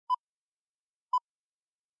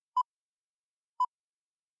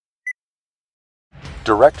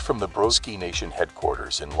Direct from the Broski Nation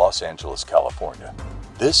headquarters in Los Angeles, California,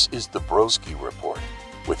 this is the Broski Report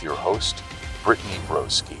with your host, Brittany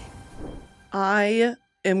Broski. I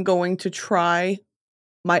am going to try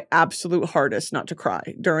my absolute hardest not to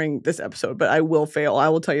cry during this episode, but I will fail. I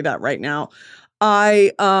will tell you that right now.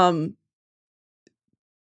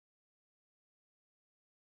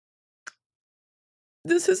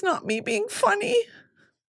 This is not me being funny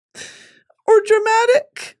or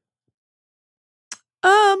dramatic.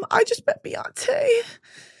 I just met Beyonce,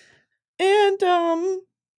 and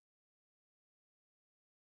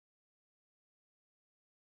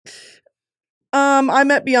I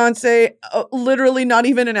met Beyonce literally not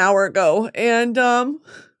even an hour ago, and I'm gonna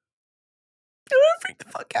freak the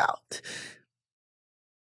fuck out.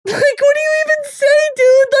 Like, what do you even say,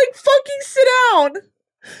 dude? Like, fucking sit down.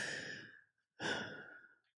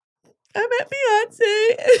 I met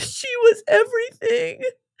Beyonce, and she was everything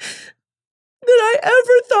that I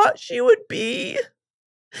ever thought she would be.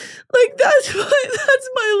 Like, that's my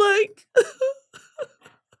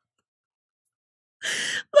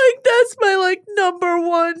that's my number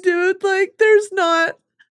one, dude. Like, there's not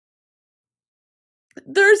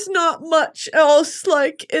much else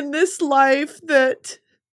in this life that,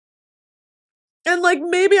 and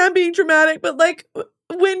maybe I'm being dramatic, but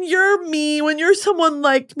when you're me, when you're someone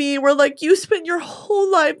like me, where you spent your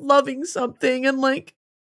whole life loving something and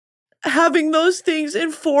having those things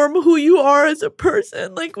inform who you are as a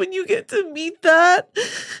person, when you get to meet that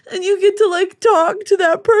and you get to talk to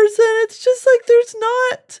that person, it's just there's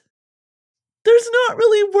not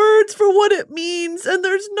really words for what it means, and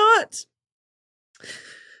there's not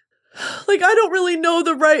I don't really know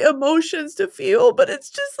the right emotions to feel, but it's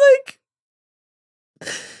just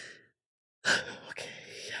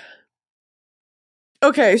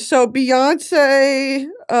okay, so Beyonce,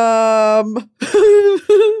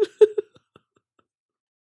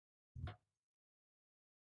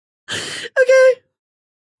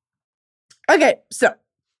 Okay, so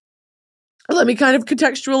let me kind of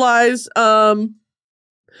contextualize. Can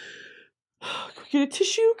we get a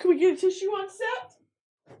tissue? Can we get a tissue on set?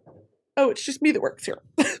 Oh, it's just me that works here.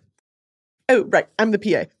 Oh, right, I'm the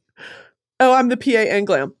PA. Oh, I'm the PA and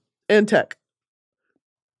glam and tech.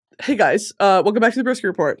 Hey guys, welcome back to the Broski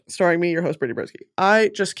Report, starring me, your host, Brittany Broski.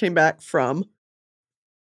 I just came back from,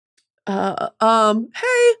 hey.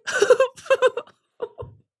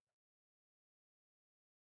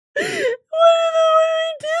 What do we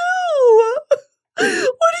do?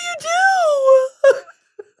 What do you do?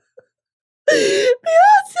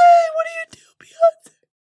 Beyonce, what do you do, Beyonce?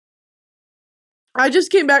 I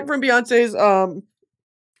just came back from Beyonce's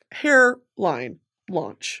hairline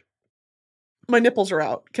launch. My nipples are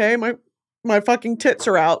out, okay? My fucking tits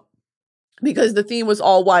are out because the theme was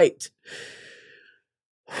all white.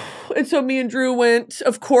 And so me and Drew went,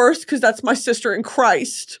 of course, because that's my sister in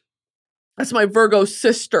Christ. That's my Virgo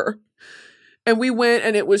sister. And we went,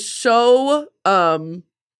 and it was so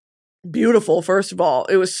beautiful, first of all.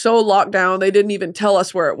 It was so locked down. They didn't even tell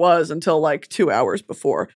us where it was until 2 hours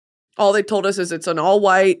before. All they told us is it's an all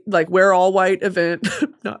white, wear all white event.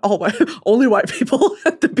 Not all white, only white people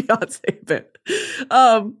at the Beyonce event.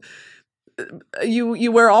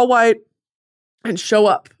 You wear all white and show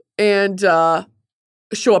up, and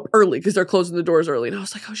show up early because they're closing the doors early. And I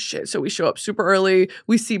was like, oh shit. So we show up super early.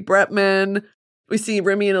 We see Bretman. We see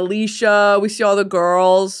Remy and Alicia. We see all the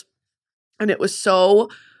girls. And it was so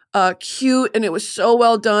cute, and it was so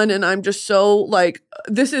well done. And I'm just so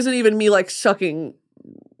this isn't even me sucking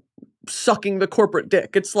the corporate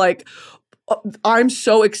dick. It's I'm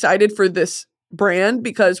so excited for this brand,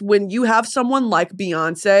 because when you have someone like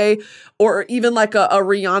Beyonce, or even a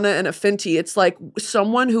Rihanna and a Fenty, it's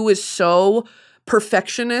someone who is so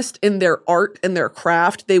perfectionist in their art and their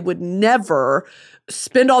craft. They would never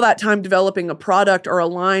spend all that time developing a product or a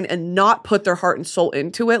line and not put their heart and soul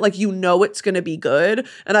into it. It's going to be good.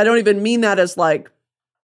 And I don't even mean that as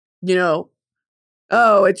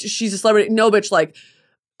she's a celebrity. No, bitch,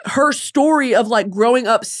 her story of growing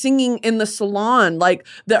up singing in the salon,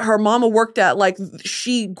 that her mama worked at,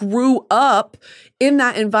 she grew up in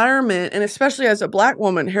that environment. And especially as a Black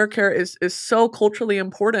woman, hair care is so culturally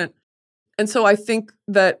important. And so I think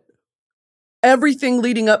that everything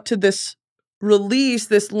leading up to this release,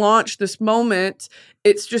 this launch, this moment,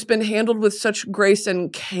 it's just been handled with such grace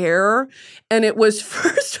and care. And it was,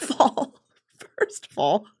 first of all,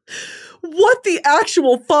 what the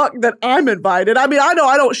actual fuck that I'm invited. I mean, I know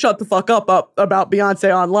I don't shut the fuck up about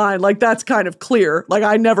Beyonce online. That's kind of clear.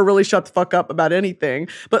 I never really shut the fuck up about anything,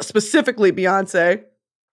 but specifically Beyonce.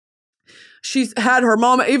 She's had her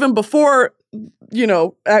mama, even before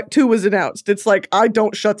Act 2 was announced. It's like, I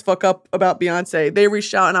don't shut the fuck up about Beyonce. They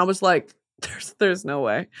reached out and I was like, there's no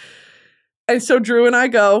way. And so Drew and I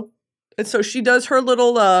go. And so she does her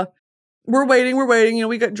little, we're waiting.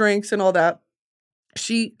 We got drinks and all that.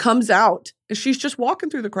 She comes out and she's just walking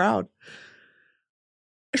through the crowd.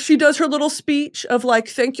 She does her little speech of like,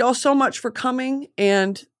 thank y'all so much for coming.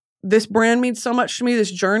 And this brand means so much to me.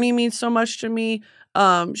 This journey means so much to me.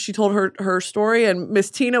 She told her story, and Miss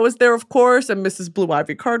Tina was there, of course, and Mrs. Blue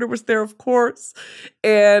Ivy Carter was there, of course.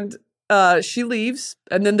 And she leaves.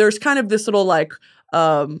 And then there's kind of this little like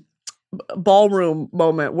ballroom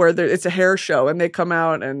moment where it's a hair show and they come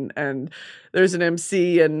out and there's an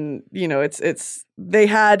MC and they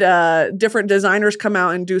had different designers come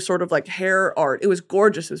out and do sort of like hair art. It was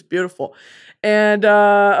gorgeous. It was beautiful. And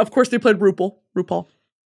of course they played RuPaul.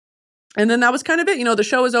 And then that was kind of it. The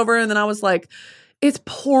show was over and then I was like, it's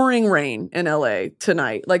pouring rain in LA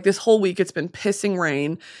tonight. Like this whole week it's been pissing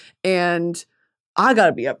rain and I got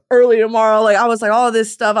to be up early tomorrow. Like I was like all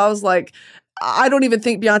this stuff. I was like, I don't even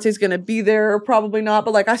think Beyonce's going to be there. Probably not.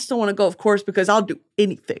 But like, I still want to go, of course, because I'll do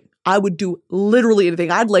anything. I would do literally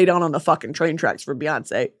anything. I'd lay down on the fucking train tracks for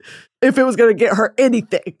Beyonce. If it was going to get her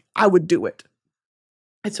anything, I would do it.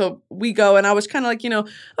 And so we go and I was kind of like,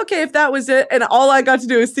 okay, if that was it. And all I got to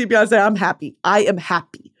do is see Beyonce. I'm happy. I am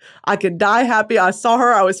happy. I can die happy. I saw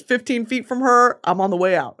her. I was 15 feet from her. I'm on the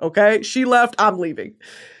way out. Okay. She left. I'm leaving.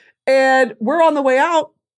 And we're on the way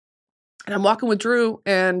out. And I'm walking with Drew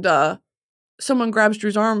and, someone grabs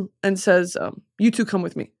Drew's arm and says, you two come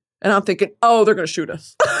with me. And I'm thinking, oh, they're going to shoot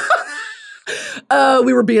us.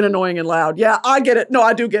 We were being annoying and loud. Yeah, I get it. No,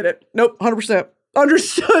 I do get it. Nope, 100%.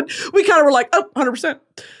 Understood. We kind of were like, oh, 100%.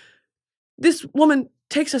 This woman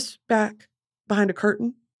takes us back behind a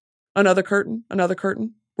curtain, another curtain, another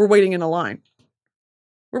curtain. We're waiting in a line.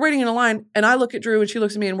 And I look at Drew and she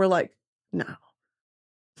looks at me and we're like, no.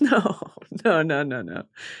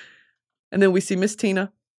 And then we see Miss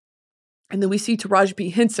Tina. And then we see Taraji P.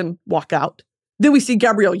 Henson walk out. Then we see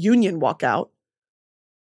Gabrielle Union walk out.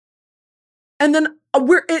 And then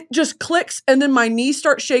it just clicks. And then my knees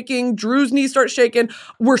start shaking. Drew's knees start shaking.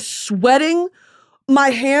 We're sweating.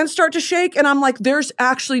 My hands start to shake. And I'm like, there's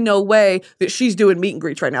actually no way that she's doing meet and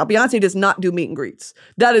greets right now. Beyonce does not do meet and greets.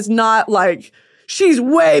 That is not like, she's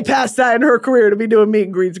way past that in her career to be doing meet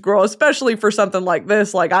and greets, girl, especially for something like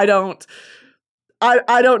this. Like, I don't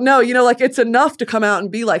know, like it's enough to come out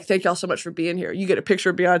and be like, thank y'all so much for being here. You get a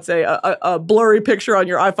picture of Beyonce, a blurry picture on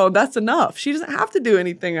your iPhone. That's enough. She doesn't have to do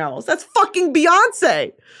anything else. That's fucking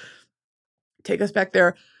Beyonce. Take us back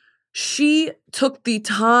there. She took the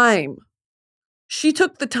time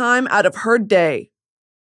out of her day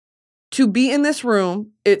to be in this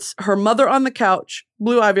room. It's her mother on the couch,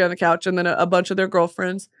 Blue Ivy on the couch, and then a bunch of their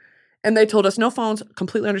girlfriends. And they told us no phones,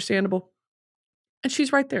 completely understandable. And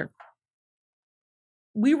she's right there.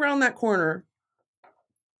 We round that corner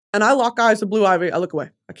and I lock eyes with Blue Ivy. I look away.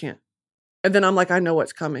 I can't. And then I'm like, I know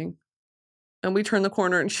what's coming. And we turn the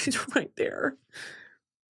corner and she's right there.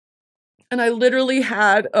 And I literally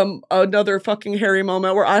had another fucking hairy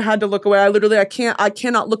moment where I had to look away. I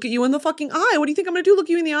cannot look at you in the fucking eye. What do you think I'm going to do? Look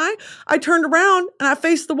you in the eye? I turned around and I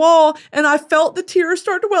faced the wall and I felt the tears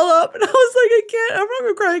start to well up. And I was like, I can't, I'm not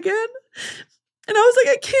going to cry again. And I was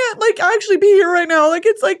like, I can't actually be here right now. Like,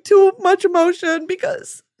 it's like too much emotion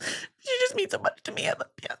because she just means so much to me. I love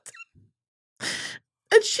Beyonce.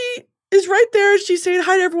 And she is right there. She's saying,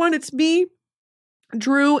 hi to everyone. It's me,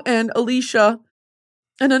 Drew, and Alicia,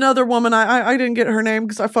 and another woman. I didn't get her name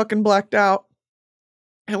because I fucking blacked out.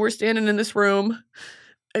 And we're standing in this room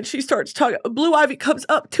and she starts talking. Blue Ivy comes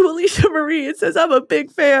up to Alicia Marie and says, I'm a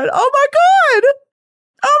big fan. Oh my God.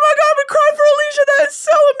 Oh my God, we cried for Alicia. That is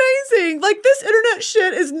so amazing. Like, this internet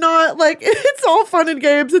shit is not like, it's all fun and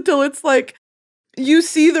games until it's like, you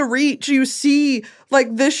see the reach. You see,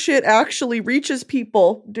 like, this shit actually reaches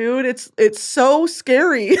people, dude. It's so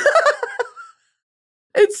scary.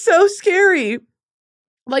 It's so scary.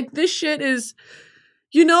 Like, this shit is,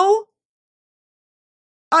 there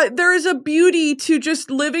is a beauty to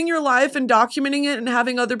just living your life and documenting it and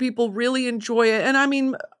having other people really enjoy it. And I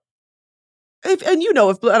mean, and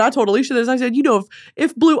I told Alicia this, I said,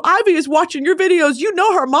 if Blue Ivy is watching your videos,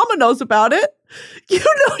 her mama knows about it.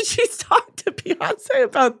 She's talked to Beyonce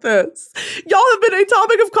about this. Y'all have been a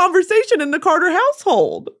topic of conversation in the Carter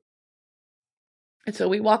household. And so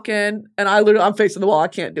we walk in and I'm facing the wall. I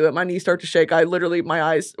can't do it. My knees start to shake. My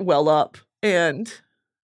eyes well up and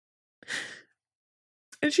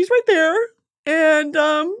she's right there. And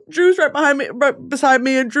Drew's right beside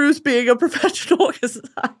me, and Drew's being a professional because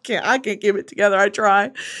I can't keep it together. I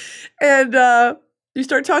try. And you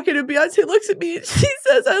start talking to Beyonce, looks at me and she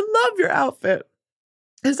says, I love your outfit.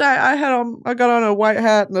 Because I got on a white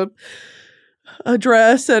hat and a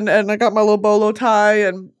dress and I got my little bolo tie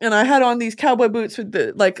and I had on these cowboy boots with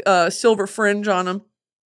the silver fringe on them.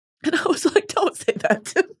 And I was like, don't say that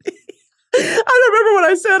to me. I don't remember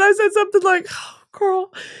what I said. I said something like, oh,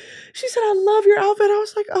 girl. She said, I love your outfit. I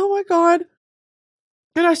was like, oh my God.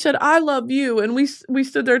 And I said, I love you. And we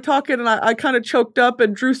stood there talking and I kind of choked up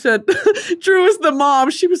and Drew said, Drew is the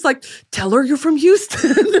mom. She was like, tell her you're from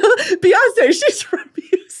Houston. Beyonce, she's from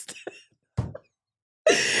Houston.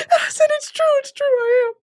 And I said, it's true, I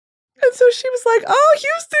am. And so she was like, oh,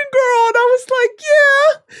 Houston girl. And I was like,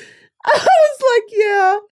 yeah.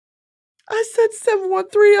 Yeah. I said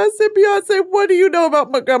 713. I said, Beyonce, what do you know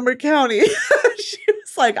about Montgomery County? She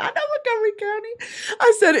was like, I know Montgomery County.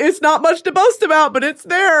 I said, it's not much to boast about, but it's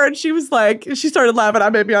there. And she was like, she started laughing. I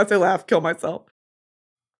made Beyonce laugh, kill myself.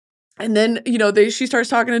 And then, she starts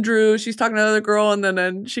talking to Drew. She's talking to another girl. And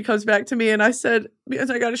then she comes back to me. And I said,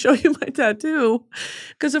 Beyonce, I got to show you my tattoo.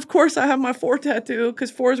 Because, of course, I have my 4 tattoo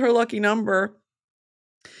because 4 is her lucky number.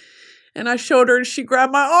 And I showed her and she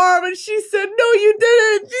grabbed my arm and she said, no, you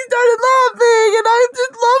didn't. She started laughing and I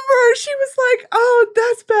just love her. She was like, oh,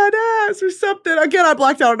 that's badass or something. Again, I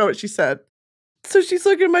blacked out. I don't know what she said. So she's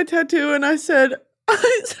looking at my tattoo and I said,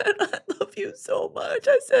 I love you so much.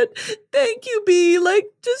 I said, thank you, B. Like,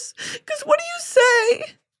 just, because what do you say?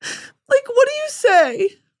 Like, what do you say?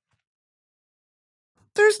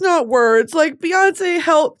 There's not words. Like, Beyonce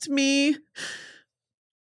helped me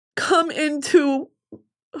come into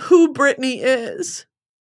who Britney is.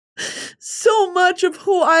 So much of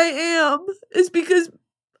who I am is because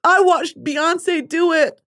I watched Beyonce do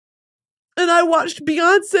it. And I watched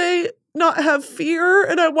Beyonce not have fear.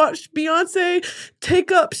 And I watched Beyonce take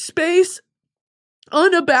up space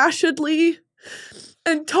unabashedly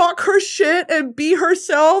and talk her shit and be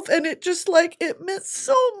herself. And it just it meant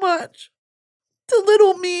so much to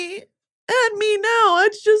little me and me now.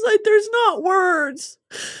 It's just like, there's not words.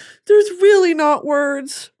 There's really not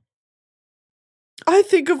words. I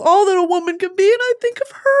think of all that a woman can be and I think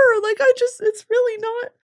of her. It's really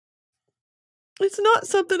not. It's not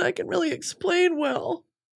something I can really explain well.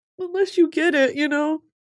 Unless you get it,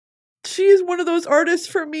 She is one of those artists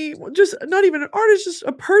for me. Just not even an artist, just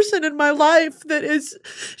a person in my life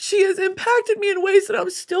she has impacted me in ways that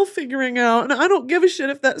I'm still figuring out. And I don't give a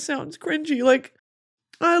shit if that sounds cringy.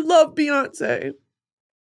 I love Beyonce.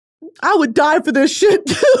 I would die for this shit,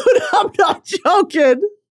 dude. I'm not joking.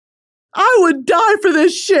 I would die for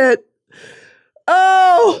this shit.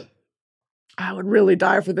 Oh, I would really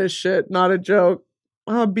die for this shit. Not a joke.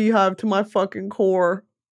 I'm a beehive to my fucking core.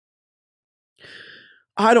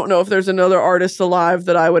 I don't know if there's another artist alive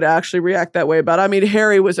that I would actually react that way about. I mean,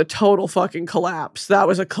 Harry was a total fucking collapse. That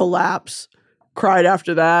was a collapse. Cried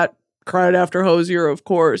after that. Cried after Hosier, of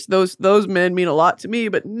course. Those men mean a lot to me,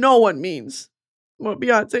 but no one means what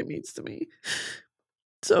Beyonce means to me.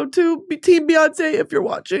 So to Team Beyonce, if you're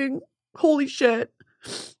watching, holy shit.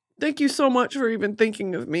 Thank you so much for even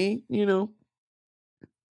thinking of me,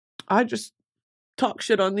 I just talk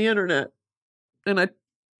shit on the internet. And I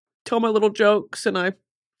tell my little jokes and I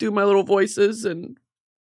do my little voices and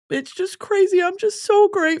it's just crazy. I'm just so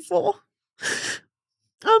grateful.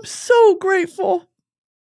 I'm so grateful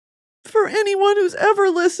for anyone who's ever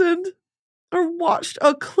listened or watched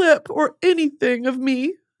a clip or anything of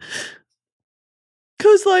me.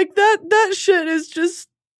 Cause that shit is just,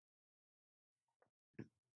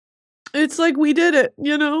 it's like we did it,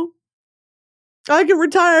 I can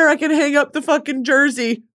retire. I can hang up the fucking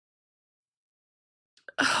jersey.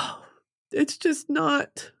 Oh, it's just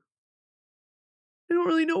not. I don't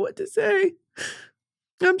really know what to say.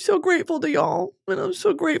 I'm so grateful to y'all. And I'm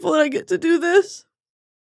so grateful that I get to do this.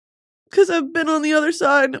 Because I've been on the other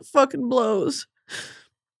side and it fucking blows.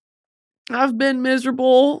 I've been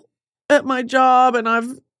miserable at my job and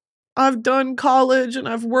I've done college and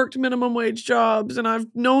I've worked minimum wage jobs and I've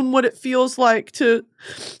known what it feels like to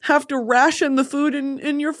have to ration the food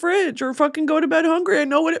in your fridge or fucking go to bed hungry. I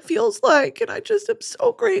know what it feels like. And I just am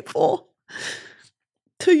so grateful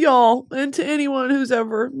to y'all and to anyone who's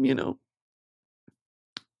ever,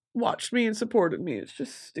 watched me and supported me. It's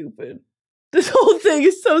just stupid. This whole thing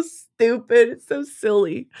is so stupid. It's so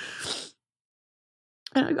silly.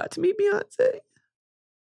 And I got to meet Beyonce.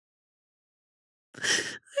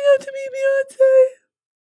 I got to meet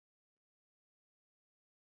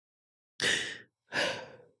Beyonce.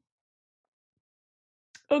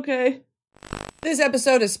 Okay. This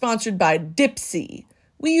episode is sponsored by Dipsea.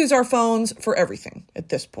 We use our phones for everything at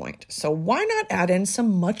this point, so why not add in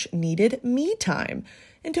some much-needed me time?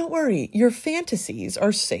 And don't worry, your fantasies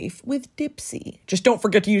are safe with Dipsea. Just don't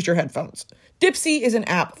forget to use your headphones. Dipsea is an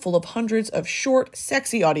app full of hundreds of short,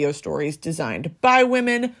 sexy audio stories designed by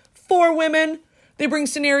women, for women. They bring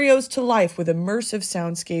scenarios to life with immersive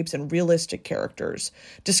soundscapes and realistic characters.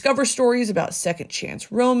 Discover stories about second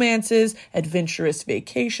chance romances, adventurous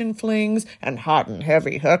vacation flings, and hot and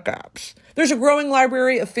heavy hookups. There's a growing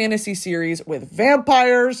library of fantasy series with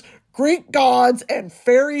vampires, Greek gods, and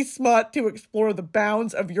fairy smut to explore the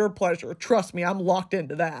bounds of your pleasure. Trust me, I'm locked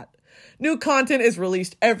into that. New content is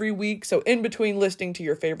released every week, so in between listening to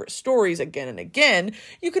your favorite stories again and again,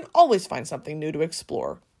 you can always find something new to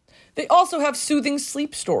explore. They also have soothing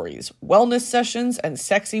sleep stories, wellness sessions, and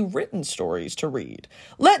sexy written stories to read.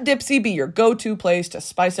 Let Dipsea be your go-to place to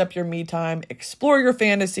spice up your me time, explore your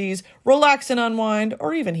fantasies, relax and unwind,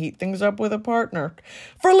 or even heat things up with a partner.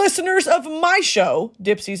 For listeners of my show,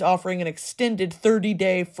 Dipsea's offering an extended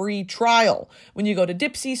 30-day free trial when you go to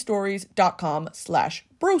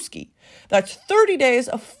dipseastories.com/broski. That's 30 days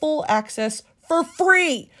of full access for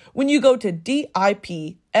free when you go to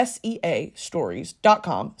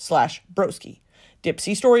dipseastories.com/broski.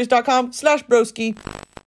 dipseastories.com/broski.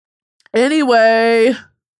 Anyway.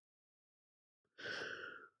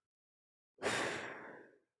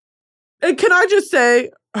 And can I just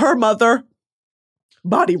say, her mother,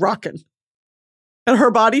 body rocking. And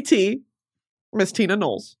her body tea, Miss Tina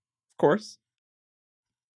Knowles, of course.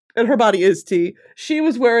 And her body is tea. She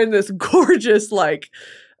was wearing this gorgeous, like,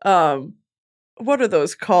 what are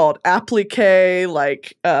those called? Applique,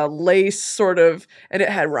 like lace sort of, and it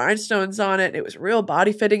had rhinestones on it. And it was real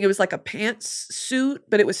body fitting. It was like a pants suit,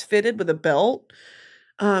 but it was fitted with a belt.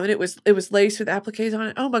 And it was laced with appliques on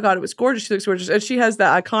it. Oh my God, it was gorgeous. She looks gorgeous. And she has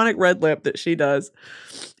that iconic red lip that she does.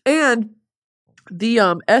 And the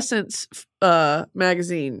Essence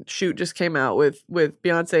magazine shoot just came out with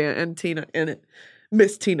Beyonce and Tina in it.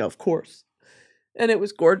 Miss Tina, of course. And it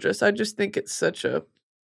was gorgeous. I just think it's such a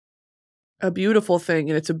beautiful thing,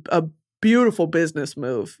 and it's a beautiful business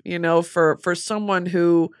move, you know, for someone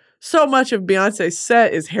who so much of Beyonce's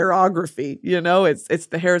set is hairography, you know, it's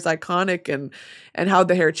the hair is iconic and how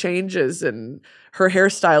the hair changes, and her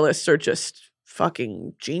hairstylists are just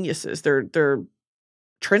fucking geniuses. They're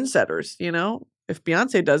trendsetters, you know. If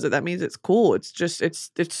Beyonce does it, that means it's cool. It's just it's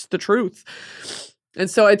the truth. And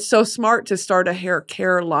so it's so smart to start a hair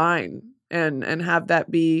care line and have that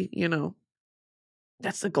be, you know,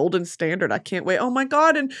 that's the golden standard. I can't wait. Oh my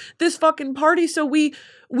God. And this fucking party. So we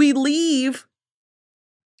leave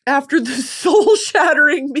after the soul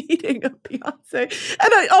shattering meeting of Beyonce. And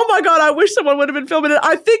oh my God, I wish someone would have been filming it.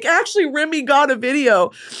 I think actually Remy got a video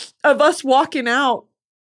of us walking out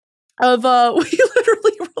of, we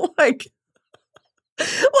literally were like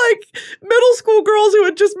middle school girls who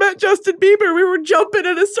had just met Justin Bieber. We were jumping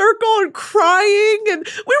in a circle and crying, and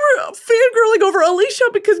we were fangirling over Alicia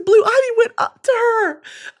because Blue Ivy went up to her.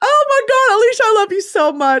 Oh my God, Alicia, I love you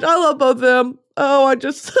so much. I love both of them. Oh, I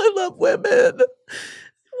love women. Women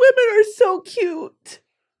are so cute.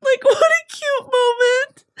 Like, what a cute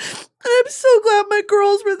moment. And I'm so glad my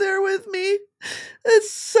girls were there with me. It's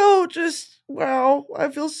so just, wow. I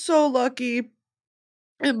feel so lucky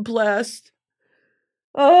and blessed.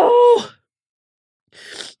 Oh,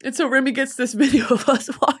 and so Remy gets this video of us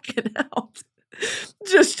walking out,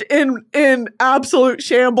 just in absolute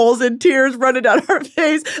shambles and tears running down our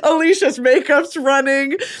face. Alicia's makeup's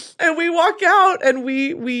running, and we walk out and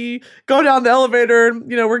we go down the elevator.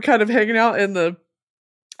 And, you know, we're kind of hanging out in the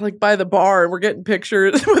by the bar, and we're getting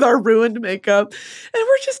pictures with our ruined makeup, and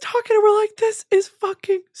we're just talking, and we're like, this is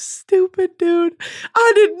fucking stupid, dude.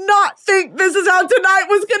 I did not think this is how tonight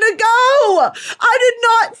was gonna go. I did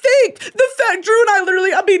not think the fact Drew and I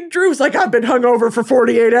literally, Drew's like, I've been hungover for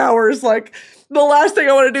 48 hours. Like, the last thing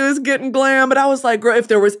I want to do is get in glam. But I was like, if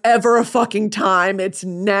there was ever a fucking time, it's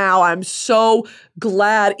now. I'm so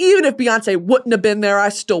glad. Even if Beyonce wouldn't have been there, I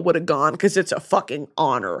still would have gone because it's a fucking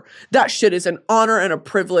honor. That shit is an honor and a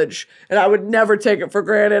privilege, and I would never take it for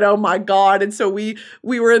granted. Oh my God. And so we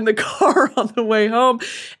were in the car on the way home,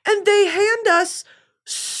 and they hand us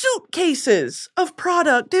suitcases of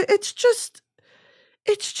product. It's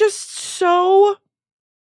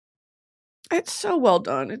so well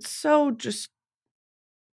done. It's so just,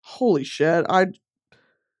 holy shit. I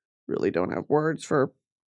really don't have words for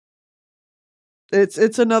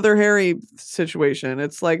it's another Harry situation.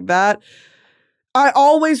 It's like that. I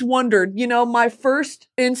always wondered, you know, my first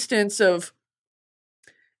instance of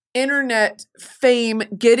internet fame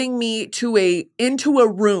getting me into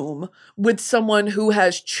a room with someone who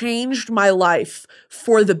has changed my life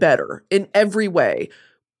for the better in every way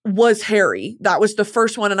was Harry. That was the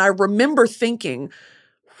first one. And I remember thinking,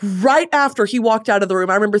 right after he walked out of the room,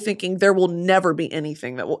 I remember thinking, there will never be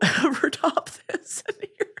anything that will ever top this. And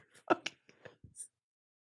here fucking is.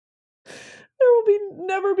 There will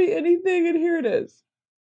never be anything, and here it is.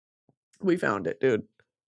 We found it, dude.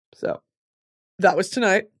 So that was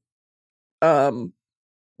tonight. Don't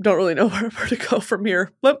really know where to go from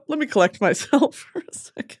here. Let me collect myself for a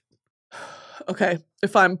second. Okay,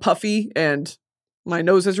 if I'm puffy and my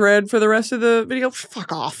nose is red for the rest of the video,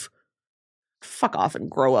 fuck off. Fuck off and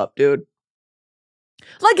grow up, dude.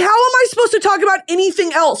 Like, how am I supposed to talk about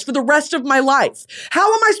anything else for the rest of my life?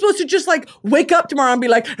 How am I supposed to just like wake up tomorrow and be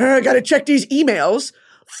like, I gotta check these emails?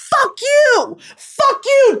 Fuck you! Fuck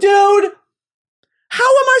you, dude! How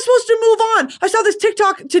am I supposed to move on? I saw this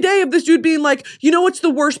TikTok today of this dude being like, you know what's the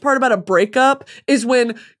worst part about a breakup is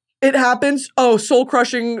when it happens, soul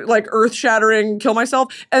crushing, like earth shattering, kill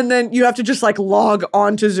myself. And then you have to just like log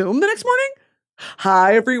on to Zoom the next morning.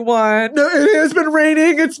 Hi, everyone. It has been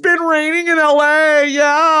raining. It's been raining in LA.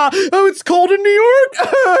 Yeah. Oh, it's cold in New York.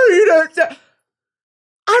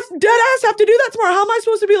 I dead ass have to do that tomorrow. How am I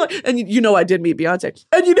supposed to be like, and you know, I did meet Beyonce.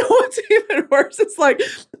 And you know what's even worse? It's like,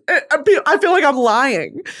 I feel like I'm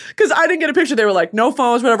lying because I didn't get a picture. They were like, no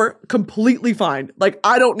phones, whatever, completely fine. Like,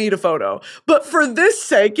 I don't need a photo. But for this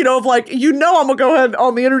sake, you know, of like, you know, I'm gonna go ahead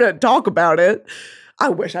on the internet and talk about it. I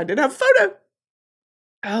wish I did have a photo.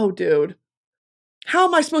 Oh, dude. How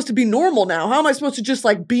am I supposed to be normal now? How am I supposed to just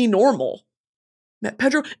like be normal? Met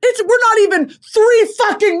Pedro, we're not even 3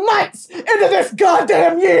 fucking months into this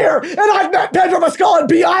goddamn year, and I've met Pedro Pascal and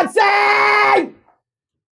Beyonce!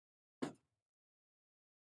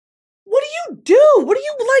 What do you do? What do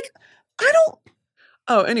you like? I don't.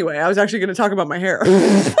 Oh, anyway, I was actually going to talk about my hair.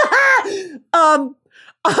 I'm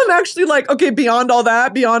actually like, okay, beyond all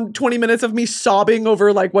that, beyond 20 minutes of me sobbing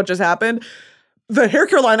over like what just happened, the hair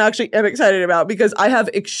care line I actually am excited about because I have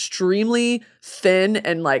extremely thin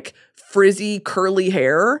and like frizzy curly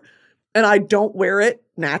hair and I don't wear it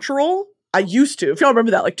natural. I used to. If y'all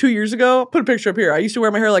remember that, like 2 years ago, I'll put a picture up here. I used to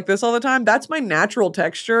wear my hair like this all the time. That's my natural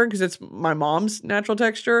texture because it's my mom's natural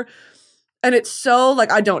texture. And it's so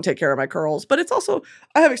like, I don't take care of my curls, but it's also,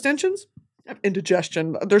 I have extensions, I have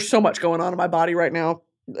indigestion. There's so much going on in my body right now.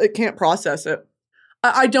 It can't process it.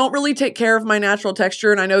 I don't really take care of my natural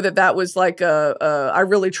texture. And I know that was like, I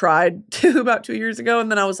really tried to about 2 years ago. And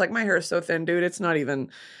then I was like, my hair is so thin, dude. It's not even,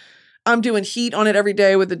 I'm doing heat on it every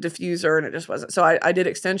day with the diffuser and it just wasn't. So I did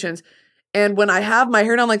extensions. And when I have my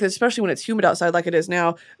hair down like this, especially when it's humid outside like it is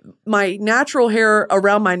now, my natural hair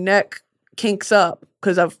around my neck kinks up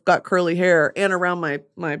because I've got curly hair and around my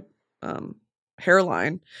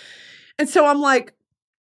hairline. And so I'm like,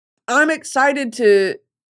 I'm excited to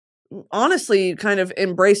honestly kind of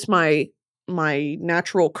embrace my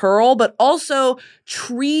natural curl, but also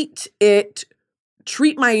treat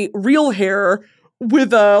my real hair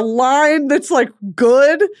with a line that's like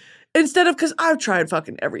good instead of, because I've tried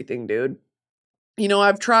fucking everything, dude. You know,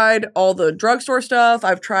 I've tried all the drugstore stuff.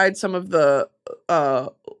 I've tried some of the,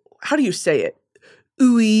 how do you say it?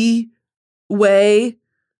 Ooey, way,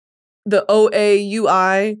 the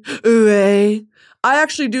OAUI, ooey. I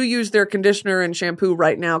actually do use their conditioner and shampoo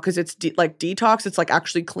right now because it's like detox. It's like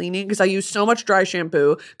actually cleaning because I use so much dry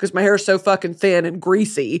shampoo because my hair is so fucking thin and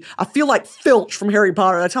greasy. I feel like Filch from Harry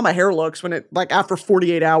Potter. That's how my hair looks when it like after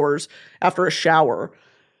 48 hours after a shower.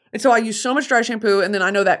 And so I use so much dry shampoo and then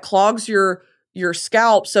I know that clogs your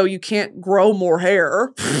scalp so you can't grow more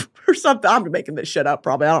hair or something. I'm making this shit up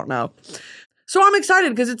probably. I don't know. So I'm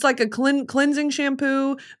excited because it's like a cleansing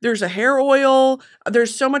shampoo. There's a hair oil.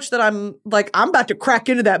 There's so much that I'm about to crack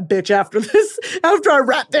into that bitch after this. After I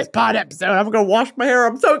wrap this pod episode, I'm going to wash my hair.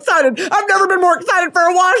 I'm so excited. I've never been more excited for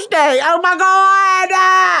a wash day. Oh my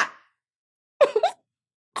God.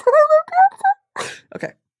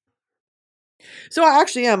 Okay. So I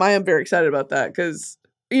am very excited about that because,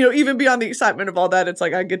 you know, even beyond the excitement of all that, it's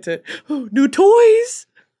like I get to, new toys.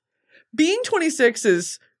 Being 26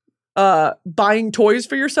 is buying toys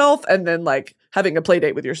for yourself and then like having a play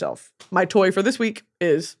date with yourself. My toy for this week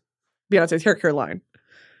is Beyonce's hair care line.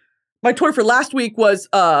 My toy for last week was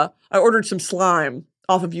I ordered some slime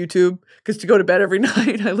off of YouTube because to go to bed every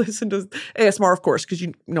night I listen to ASMR, of course, because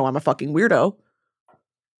you know I'm a fucking weirdo.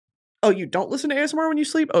 Oh, you don't listen to ASMR when you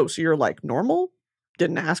sleep? Oh, so you're like normal?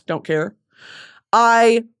 Didn't ask, don't care.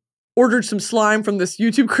 I ordered some slime from this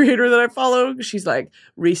YouTube creator that I follow. She's like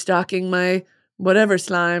restocking my whatever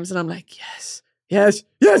slimes. And I'm like, yes.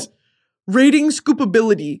 Rating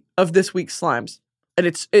scoopability of this week's slimes.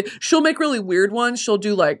 And she'll make really weird ones. She'll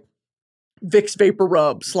do like Vicks Vapor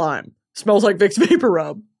Rub slime. Smells like Vicks Vapor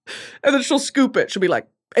Rub. And then she'll scoop it. She'll be like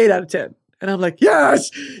 8 out of 10. And I'm like, yes,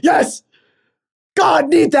 yes. God,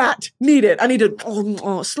 need that. Need it. I need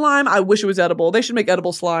to, slime. I wish it was edible. They should make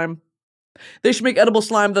edible slime. They should make edible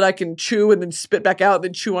slime that I can chew and then spit back out and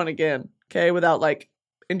then chew on again. Okay, without like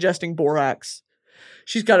ingesting borax.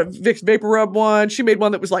 She's got a Vicks Vapor Rub one. She made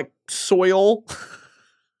one that was like soil.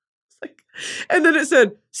 And then it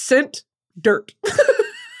said, scent dirt.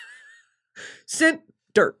 Scent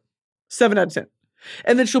dirt. 7 out of 10.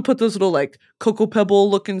 And then she'll put those little like Cocoa Pebble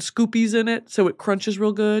looking scoopies in it so it crunches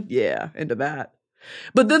real good. Yeah, into that.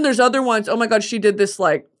 But then there's other ones. Oh my God, she did this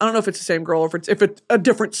like, I don't know if it's the same girl or if it's a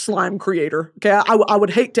different slime creator. Okay, I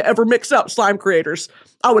would hate to ever mix up slime creators.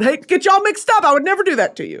 I would hate to get y'all mixed up. I would never do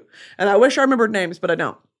that to you. And I wish I remembered names, but I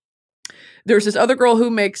don't. There's this other girl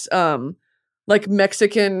who makes like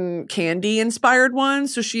Mexican candy inspired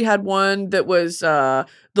ones. So she had one that was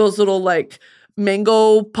those little like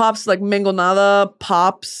mango pops, like mangonada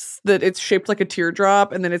pops that it's shaped like a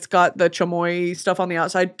teardrop. And then it's got the chamoy stuff on the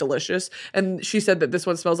outside. Delicious. And she said that this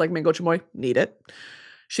one smells like mango chamoy. Need it.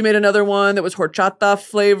 She made another one that was horchata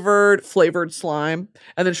flavored slime.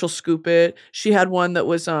 And then she'll scoop it. She had one that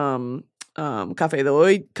was cafe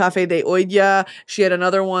de olla. She had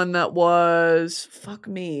another one that was, fuck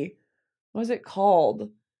me. What was it called?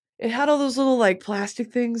 It had all those little like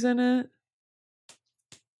plastic things in it.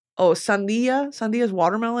 Oh, sandia. Sandia's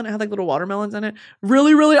watermelon. It had like little watermelons in it.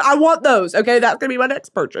 Really, really, I want those. Okay, that's going to be my next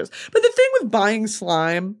purchase. But the thing with buying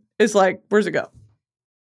slime is like, where's it go?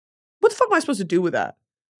 What the fuck am I supposed to do with that?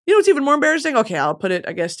 You know what's even more embarrassing? Okay, I'll put it,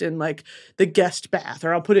 I guess, in like the guest bath,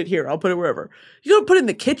 or I'll put it here. I'll put it wherever. You don't put it in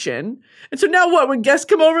the kitchen. And so now what? When guests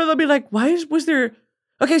come over, they'll be like, was there...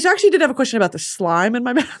 Okay, so I actually did have a question about the slime in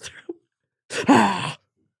my bathroom.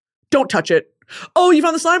 Don't touch it. Oh, you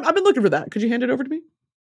found the slime? I've been looking for that. Could you hand it over to me?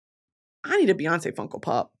 I need a Beyonce Funko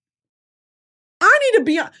Pop. I need a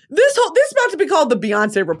Beyonce. This is about to be called the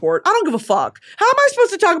Beyonce Report. I don't give a fuck. How am I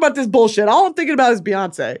supposed to talk about this bullshit? All I'm thinking about is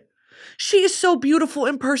Beyonce. She is so beautiful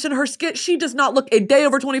in person. Her skin, she does not look a day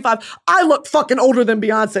over 25. I look fucking older than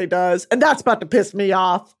Beyonce does, and that's about to piss me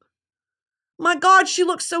off. My God, she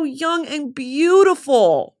looks so young and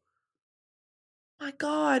beautiful. My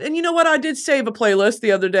God. And you know what? I did save a playlist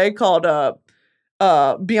the other day called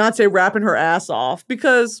Beyonce Rapping Her Ass Off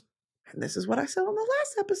because, and this is what I said on the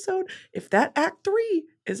last episode, if that Act 3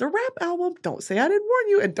 is a rap album, don't say I didn't warn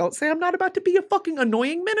you, and don't say I'm not about to be a fucking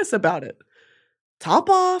annoying menace about it. Top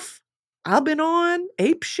Off, I've Been On,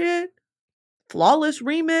 Ape Shit, Flawless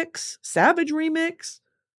Remix, Savage Remix.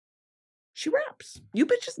 She raps. You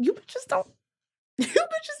bitches don't know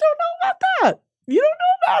about that. You don't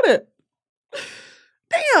know about it.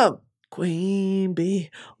 Damn. Queen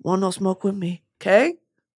Bee, want no smoke with me. Okay?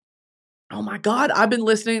 Oh my God. I've been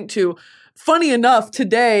listening to, funny enough,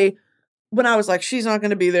 today, when I was like, she's not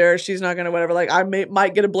going to be there, she's not going to whatever, like I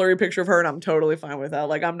might get a blurry picture of her and I'm totally fine with that.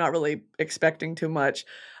 Like I'm not really expecting too much.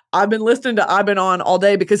 I've been listening to I've Been On all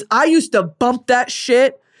day because I used to bump that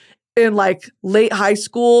shit in like late high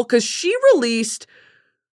school because she released,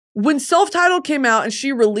 when Self-Titled came out and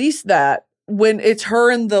she released that, when it's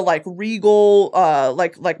her in the like regal,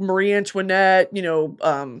 like Marie Antoinette, you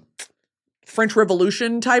know, French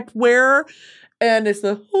Revolution type wear. And it's the,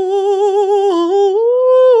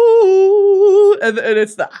 and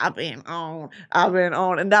it's the, I've been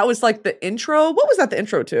on. And that was like the intro. What was that the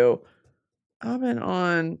intro to? I've Been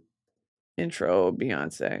On intro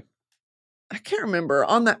Beyonce. I can't remember.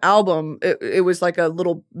 On the album, it was like a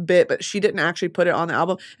little bit, but she didn't actually put it on the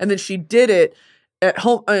album. And then she did it at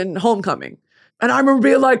home in Homecoming. And I remember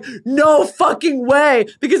being like, no fucking way.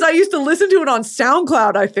 Because I used to listen to it on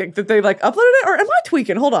SoundCloud, I think, that they like uploaded it. Or am I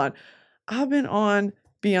tweaking? Hold on. I've Been On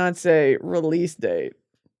Beyonce release date.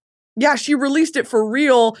 Yeah, she released it for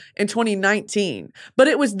real in 2019. But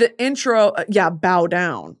it was the intro. Bow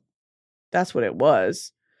Down. That's what it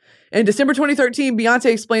was. In December 2013,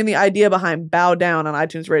 Beyonce explained the idea behind Bow Down on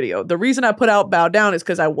iTunes Radio. The reason I put out Bow Down is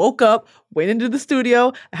because I woke up, went into the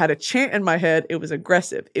studio, I had a chant in my head. It was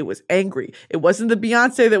aggressive. It was angry. It wasn't the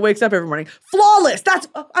Beyonce that wakes up every morning. Flawless.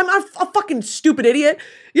 I'm a fucking stupid idiot.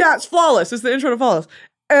 Yeah, it's Flawless. It's the intro to Flawless.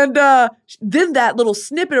 And then that little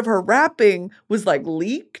snippet of her rapping was like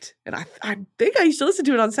leaked. And I think I used to listen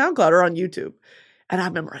to it on SoundCloud or on YouTube. And I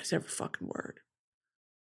memorized every fucking word.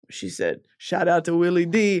 She said, shout out to Willie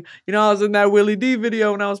D. You know, I was in that Willie D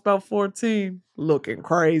video when I was about 14. Looking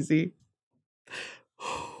crazy.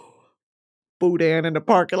 Boudin in the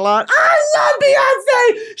parking lot. I love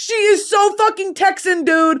Beyonce. She is so fucking Texan,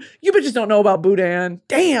 dude. You bitches don't know about Boudin.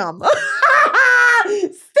 Damn.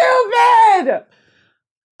 Stupid.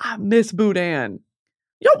 I miss Boudin.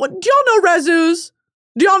 Yo, do y'all know Razoo's?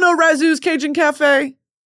 Do y'all know Razoo's Cajun Cafe?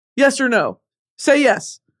 Yes or no? Say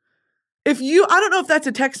yes. I don't know if that's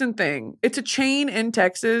a Texan thing. It's a chain in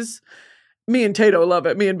Texas. Me and Tato love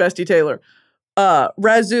it. Me and Bestie Taylor.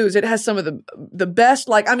 Razoo's, it has some of the best,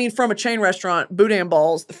 from a chain restaurant, boudin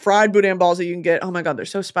balls, the fried boudin balls that you can get. Oh my God, they're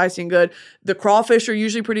so spicy and good. The crawfish are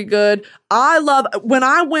usually pretty good. When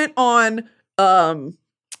I went on,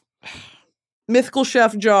 Mythical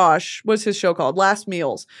Chef Josh, what's his show called? Last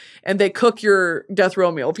Meals. And they cook your death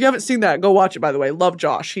row meal. If you haven't seen that, go watch it, by the way. Love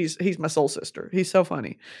Josh. He's my soul sister. He's so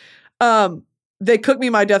funny. They cook me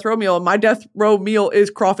my death row meal, and my death row meal is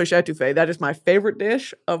crawfish etouffee. That is my favorite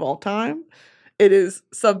dish of all time. It is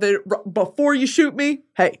something, before you shoot me,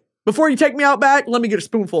 before you take me out back, let me get a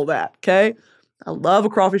spoonful of that, okay? I love a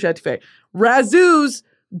crawfish etouffee. Razoo's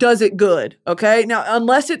does it good, okay? Now,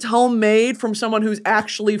 unless it's homemade from someone who's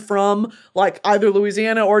actually from, either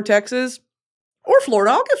Louisiana or Texas or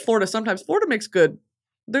Florida. I'll give Florida sometimes. Florida makes good,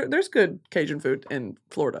 there's good Cajun food in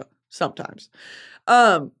Florida sometimes.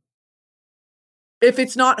 If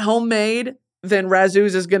it's not homemade, then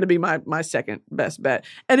Razoo's is going to be my second best bet.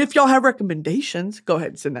 And if y'all have recommendations, go ahead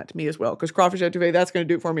and send that to me as well. Because crawfish etouffee, that's going to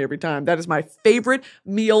do it for me every time. That is my favorite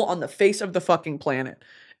meal on the face of the fucking planet.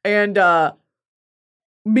 And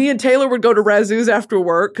me and Taylor would go to Razoo's after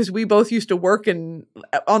work because we both used to work in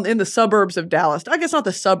the suburbs of Dallas. I guess not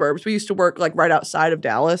the suburbs. We used to work right outside of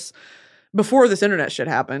Dallas before this internet shit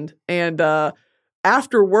happened. And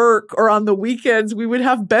after work or on the weekends, we would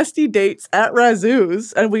have bestie dates at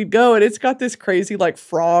Razoo's, and we'd go, and it's got this crazy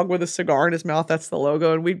frog with a cigar in his mouth. That's the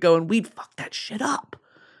logo. And we'd go and we'd fuck that shit up.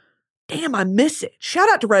 Damn, I miss it. Shout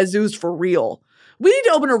out to Razoo's for real. We need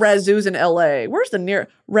to open a Razoo's in LA. Where's the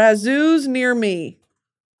Razoo's near me?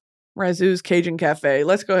 Razoo's Cajun Cafe.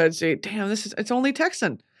 Let's go ahead and see. Damn, it's only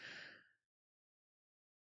Texan.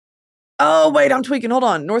 Oh, wait, I'm tweaking. Hold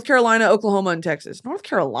on. North Carolina, Oklahoma, and Texas. North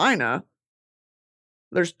Carolina?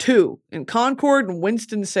 There's 2 in Concord and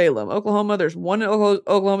Winston-Salem. Oklahoma, there's 1 in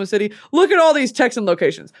Oklahoma City. Look at all these Texan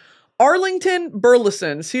locations. Arlington,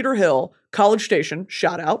 Burleson, Cedar Hill, College Station,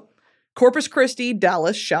 shout out. Corpus Christi,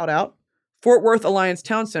 Dallas, shout out. Fort Worth Alliance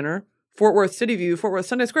Town Center, Fort Worth City View, Fort Worth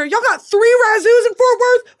Sunday Square. Y'all got 3 Razoo's in Fort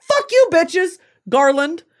Worth? Fuck you, bitches.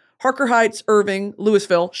 Garland, Harker Heights, Irving,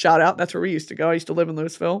 Louisville, shout out. That's where we used to go. I used to live in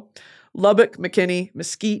Louisville. Lubbock, McKinney,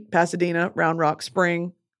 Mesquite, Pasadena, Round Rock,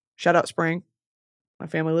 Spring. Shout out Spring. My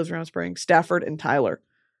family lives around Spring. Stafford and Tyler.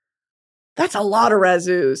 That's a lot of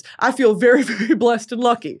Razoo's. I feel very, very blessed and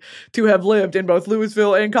lucky to have lived in both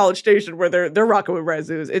Louisville and College Station where they're rocking with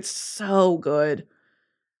Razoo's. It's so good.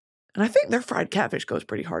 And I think their fried catfish goes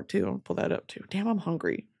pretty hard too. I'll pull that up too. Damn, I'm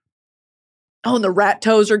hungry. Oh, and the rat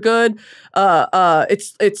toes are good.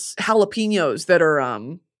 It's jalapenos that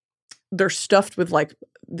are they're stuffed with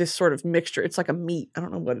this sort of mixture. It's like a meat. I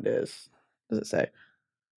don't know what it is. What does it say?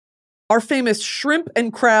 Our famous shrimp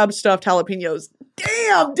and crab stuffed jalapenos.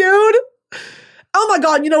 Damn, dude. Oh my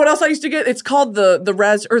God. You know what else I used to get? It's called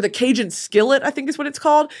the Cajun skillet, I think is what it's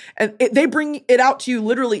called. And they bring it out to you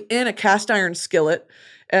literally in a cast iron skillet.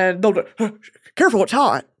 And they'll do, careful, it's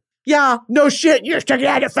hot. Yeah, no shit. You just took it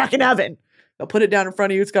out of the fucking oven. They'll put it down in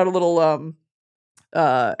front of you. It's got a little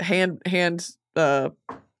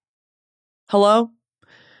hello?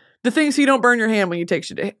 The thing so you don't burn your hand when you take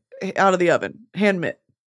shit out of the oven. Oven mitt.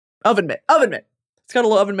 It's got a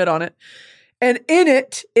little oven mitt on it. And in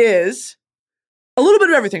it is a little bit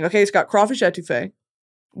of everything. Okay, it's got crawfish etouffee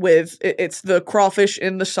it's the crawfish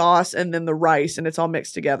in the sauce and then the rice, and it's all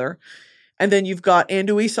mixed together. And then you've got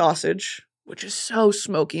andouille sausage, which is so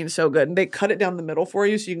smoky and so good. And they cut it down the middle for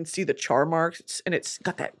you so you can see the char marks. And it's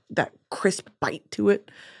got that crisp bite to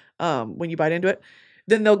it when you bite into it.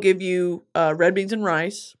 Then they'll give you red beans and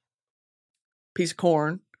rice, piece of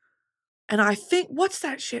corn. And I think, what's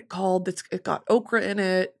that shit called? It got okra in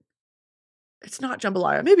it. It's not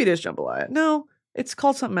jambalaya. Maybe it is jambalaya. No, it's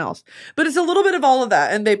called something else. But it's a little bit of all of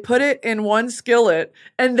that. And they put it in one skillet.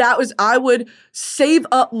 And I would save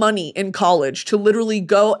up money in college to literally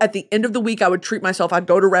go at the end of the week. I would treat myself. I'd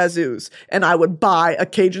go to Razoo's and I would buy a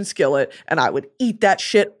Cajun skillet and I would eat that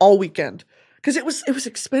shit all weekend. Because it was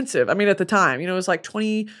expensive. I mean, at the time, it was like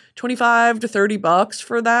 $25 to $30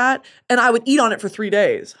 for that. And I would eat on it for 3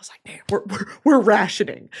 days. I was like, damn, we're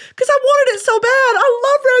rationing. Because I wanted it so bad. I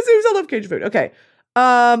love Razoo's. I love Cajun food. Okay.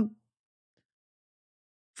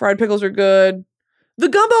 Fried pickles are good. The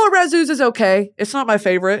gumbo at Razoo's is okay. It's not my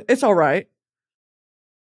favorite. It's all right.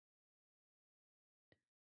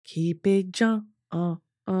 Keep it jump,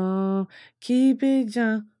 keep it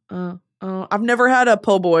jump, I've never had a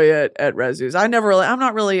po' boy at Razoo's. I'm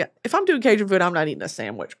not really, if I'm doing Cajun food, I'm not eating a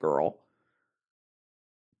sandwich, girl.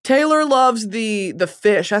 Taylor loves the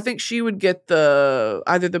fish. I think she would get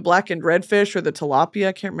either the black and red fish or the tilapia.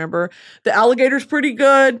 I can't remember. The alligator's pretty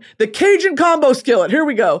good. The Cajun combo skillet. Here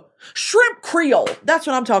we go. Shrimp Creole. That's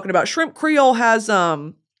what I'm talking about. Shrimp Creole has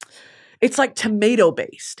it's like tomato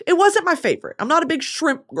based. It wasn't my favorite. I'm not a big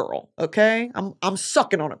shrimp girl. Okay, I'm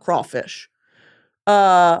sucking on a crawfish.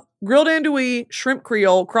 Grilled andouille, shrimp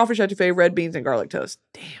Creole, crawfish etouffee, red beans, and garlic toast.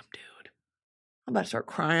 Damn, dude. I'm about to start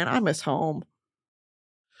crying. I miss home.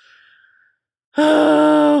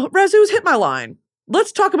 Razoo's hit my line.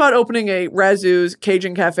 Let's talk about opening a Razoo's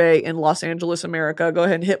Cajun Cafe in Los Angeles, America. Go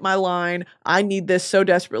ahead and hit my line. I need this so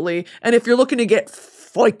desperately. And if you're looking to get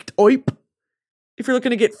fiked oip, if you're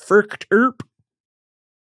looking to get firked erp,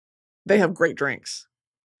 they have great drinks.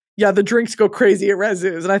 Yeah, the drinks go crazy at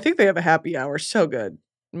Razoo's, and I think they have a happy hour. So good.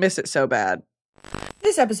 Miss it so bad.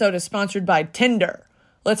 This episode is sponsored by Tinder.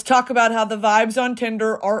 Let's talk about how the vibes on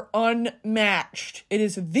Tinder are unmatched. It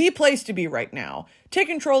is the place to be right now. Take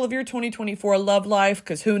control of your 2024 love life,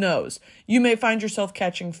 because who knows? You may find yourself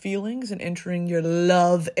catching feelings and entering your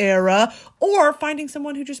love era, or finding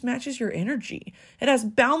someone who just matches your energy. It has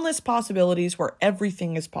boundless possibilities where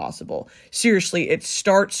everything is possible. Seriously, it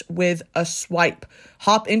starts with a swipe.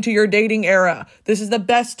 Hop into your dating era. This is the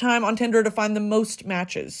best time on Tinder to find the most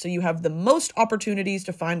matches, so you have the most opportunities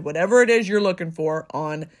to find whatever it is you're looking for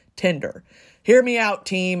on Tinder. Hear me out,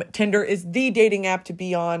 team. Tinder is the dating app to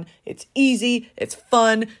be on. It's easy. It's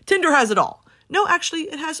fun. Tinder has it all. No, actually,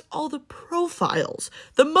 it has all the profiles.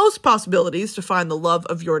 The most possibilities to find the love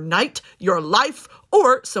of your night, your life,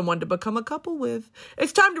 or someone to become a couple with.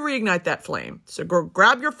 It's time to reignite that flame. So go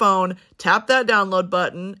grab your phone, tap that download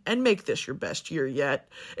button, and make this your best year yet.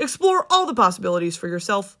 Explore all the possibilities for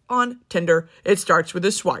yourself on Tinder. It starts with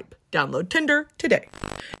a swipe. Download Tinder today.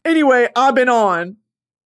 Anyway, I've been on.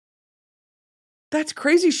 That's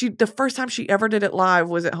crazy. The first time she ever did it live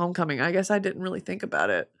was at homecoming. I guess I didn't really think about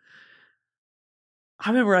it.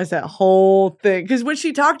 I memorized that whole thing. Because when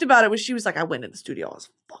she talked about it, she was like, I went in the studio. I was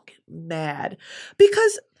fucking mad.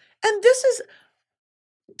 Because, and this is,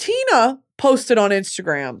 Tina posted on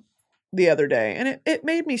Instagram the other day. And it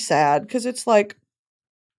made me sad. Because it's like,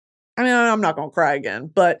 I mean, I'm not going to cry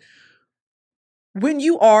again. But when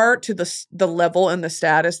you are to the level and the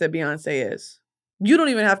status that Beyonce is, you don't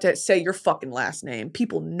even have to say your fucking last name.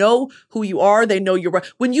 People know who you are. They know you're right.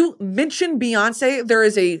 When you mention Beyonce, there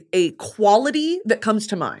is a quality that comes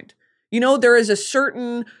to mind. You know, there is a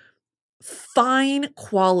certain fine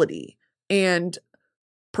quality and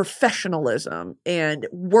professionalism and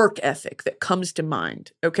work ethic that comes to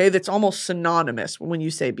mind. Okay. That's almost synonymous when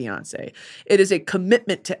you say Beyonce. It is a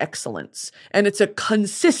commitment to excellence, and it's a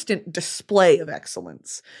consistent display of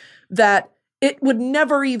excellence that it would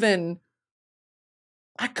never even,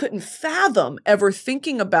 I couldn't fathom ever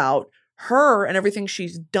thinking about her and everything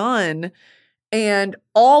she's done and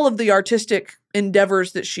all of the artistic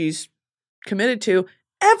endeavors that she's committed to,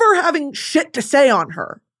 ever having shit to say on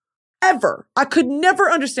her. Ever. I could never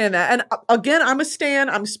understand that. And again, I'm a stan.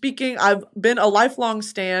 I'm speaking. I've been a lifelong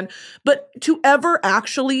stan. But to ever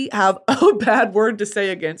actually have a bad word to say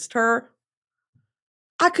against her,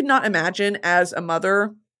 I could not imagine as a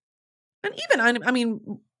mother. And even, I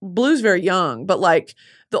mean, Blue's very young, but like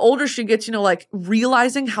the older she gets, you know, like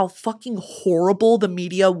realizing how fucking horrible the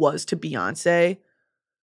media was to Beyonce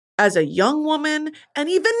as a young woman. And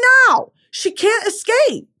even now, she can't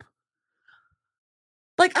escape.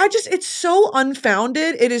 Like, it's so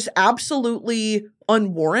unfounded. It is absolutely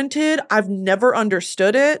unwarranted. I've never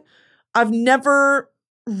understood it. I've never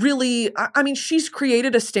really, I mean, she's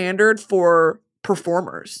created a standard for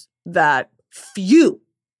performers that few,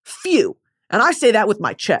 and I say that with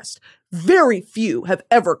my chest, very few have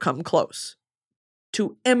ever come close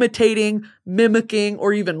to imitating, mimicking,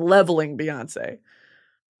 or even leveling Beyonce.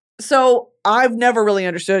 So I've never really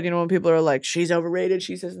understood, you know, when people are like, she's overrated,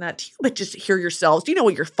 she says that. But just hear yourselves. Do you know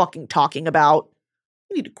what you're fucking talking about?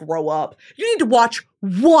 You need to grow up. You need to watch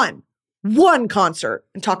one concert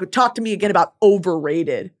and talk to me again about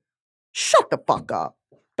overrated. Shut the fuck up.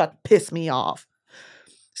 About to piss me off.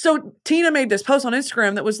 So Tina made this post on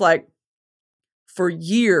Instagram that was like, for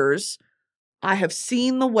years, I have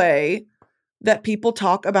seen the way that people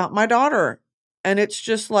talk about my daughter. And it's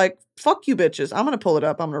just like, fuck you bitches. I'm going to pull it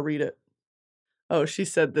up. I'm going to read it. Oh, she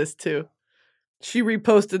said this too. She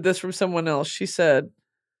reposted this from someone else. She said,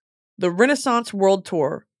 the Renaissance World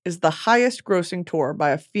Tour is the highest grossing tour by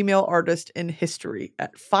a female artist in history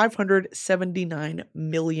at $579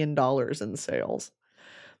 million in sales.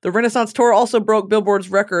 The Renaissance Tour also broke Billboard's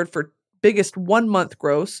record for biggest one-month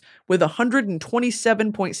gross with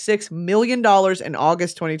 $127.6 million in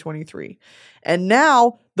August 2023. And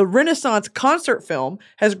now the Renaissance concert film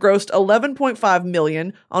has grossed $11.5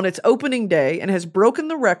 million on its opening day and has broken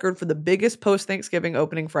the record for the biggest post-Thanksgiving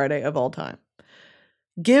opening Friday of all time.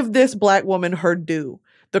 Give this Black woman her due.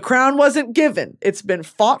 The crown wasn't given. It's been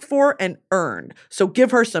fought for and earned. So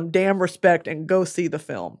give her some damn respect and go see the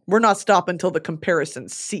film. We're not stopping until the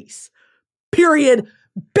comparisons cease. Period.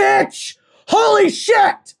 Bitch! Holy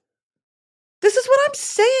shit! This is what I'm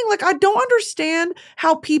saying. Like, I don't understand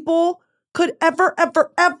how people could ever. And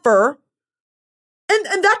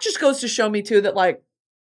that just goes to show me too that, like,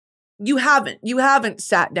 you haven't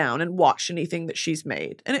sat down and watched anything that she's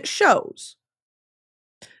made. And it shows.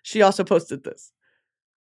 She also posted this.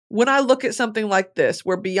 When I look at something like this,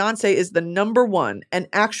 where Beyonce is the number one and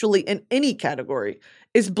actually in any category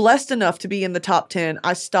is blessed enough to be in the top 10,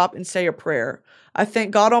 I stop and say a prayer. I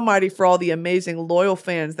thank God Almighty for all the amazing loyal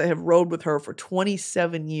fans that have rode with her for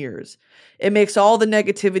 27 years. It makes all the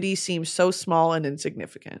negativity seem so small and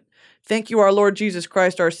insignificant. Thank you, our Lord Jesus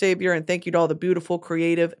Christ, our Savior, and thank you to all the beautiful,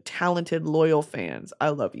 creative, talented, loyal fans. I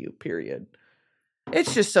love you, period.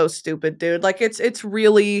 It's just so stupid, dude. Like, it's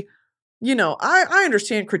really, you know, I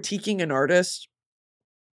understand critiquing an artist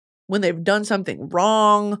when they've done something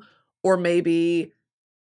wrong, or maybe,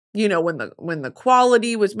 you know, when the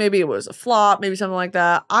quality was, maybe it was a flop, maybe something like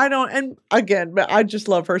that. And again, I just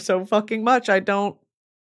love her so fucking much.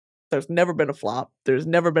 There's never been a flop. There's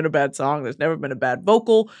never been a bad song. There's never been a bad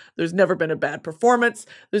vocal. There's never been a bad performance.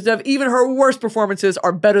 Even her worst performances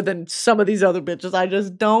are better than some of these other bitches. I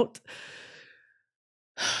just don't.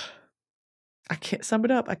 I can't sum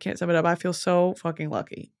it up. I feel so fucking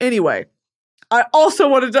lucky. Anyway, I also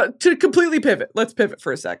wanted to completely pivot. Let's pivot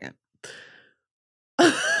for a second.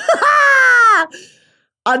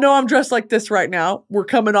 I know I'm dressed like this right now. We're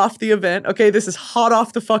coming off the event. Okay, this is hot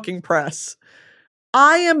off the fucking press.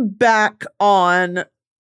 I am back on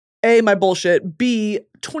A, my bullshit, B,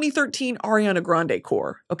 2013 Ariana Grande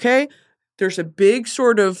core. Okay? There's a big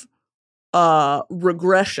sort of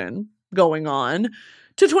regression going on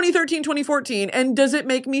to 2013, 2014. And does it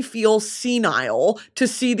make me feel senile to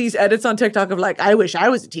see these edits on TikTok of like, I wish I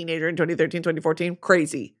was a teenager in 2013, 2014?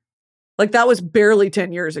 Crazy. Like, that was barely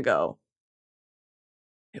 10 years ago.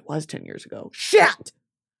 It was 10 years ago. Shit!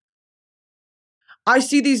 I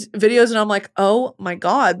see these videos and I'm like, oh my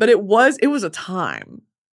God. But it was a time.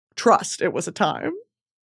 Trust, it was a time.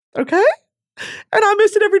 Okay? And I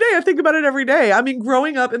miss it every day. I think about it every day. I mean,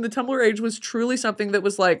 growing up in the Tumblr age was truly something that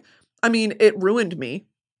was like, I mean, it ruined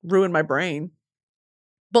my brain.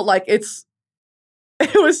 But like, it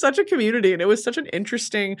was such a community and it was such an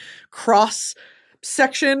interesting cross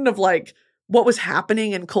section of like what was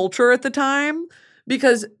happening in culture at the time.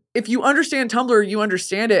 Because if you understand Tumblr, you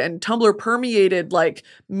understand it. And Tumblr permeated like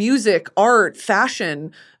music, art,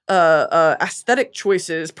 fashion, aesthetic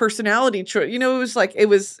choices, personality choice. You know,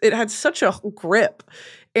 it had such a grip.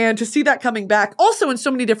 And to see that coming back also in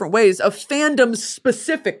so many different ways of fandoms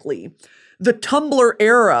specifically, the Tumblr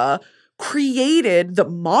era created the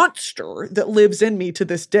monster that lives in me to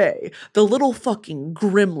this day. The little fucking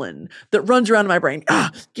gremlin that runs around in my brain.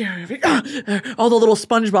 All the little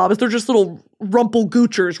SpongeBobs, they're just little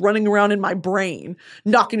rumpelgoochers running around in my brain,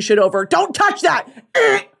 knocking shit over. Don't touch that!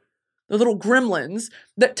 The little gremlins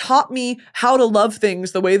that taught me how to love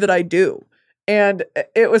things the way that I do. And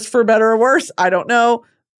it was for better or worse. I don't know.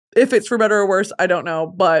 If it's for better or worse, I don't know.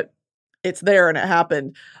 But it's there and it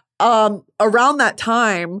happened. Around that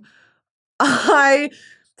time, I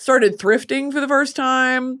started thrifting for the first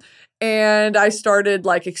time, and I started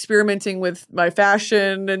like experimenting with my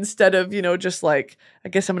fashion instead of, you know, just like, I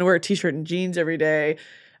guess I'm going to wear a t-shirt and jeans every day.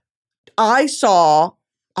 I'll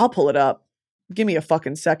pull it up. Give me a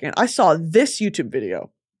fucking second. I saw this YouTube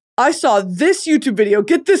video.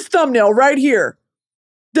 Get this thumbnail right here.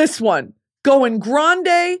 This one. Going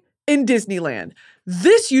grande in Disneyland.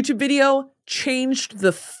 This YouTube video changed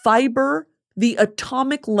the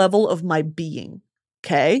atomic level of my being.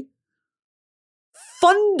 Okay?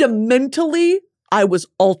 Fundamentally, I was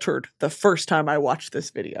altered the first time I watched this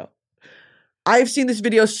video. I've seen this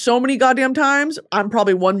video so many goddamn times. I'm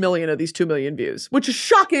probably 1 million of these 2 million views, which is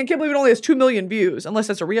shocking. I can't believe it only has 2 million views, unless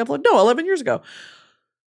that's a re-upload. No, 11 years ago.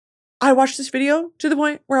 I watched this video to the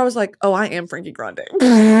point where I was like, oh, I am Frankie Grande.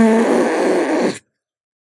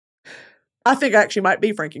 I think I actually might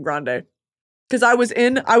be Frankie Grande. Because I was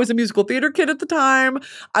a musical theater kid at the time.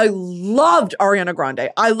 I loved Ariana Grande.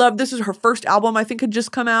 This is her first album, I think had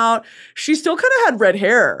just come out. She still kind of had red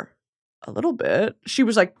hair. A little bit. She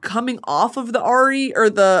was like coming off of the Ari or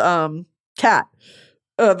the Cat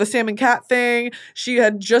the Sam and Cat thing. She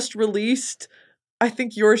had just released, I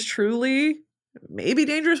think, Yours Truly. Maybe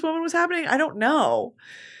Dangerous Woman was happening. I don't know.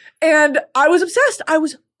 And I was obsessed. I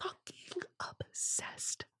was fucking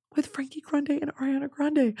obsessed with Frankie Grande and Ariana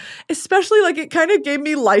Grande. Especially, like, it kind of gave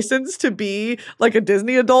me license to be like a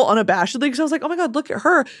Disney adult unabashedly, because I was like, oh my God, look at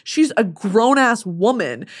her. She's a grown-ass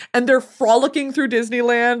woman. And they're frolicking through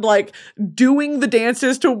Disneyland, like, doing the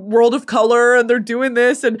dances to World of Color, and they're doing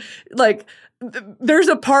this. And, like, there's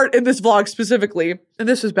a part in this vlog specifically, and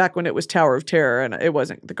this was back when it was Tower of Terror, and it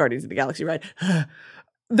wasn't the Guardians of the Galaxy ride.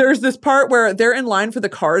 There's this part where they're in line for the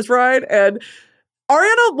Cars ride, and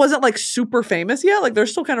Ariana wasn't like super famous yet. Like they're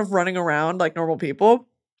still kind of running around like normal people.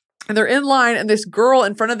 And they're in line, and this girl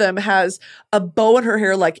in front of them has a bow in her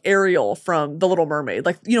hair like Ariel from The Little Mermaid.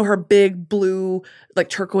 Like, you know, her big blue, like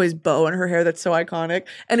turquoise bow in her hair that's so iconic.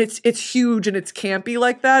 And it's huge and it's campy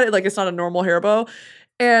like that. Like it's not a normal hair bow.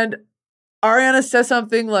 And Ariana says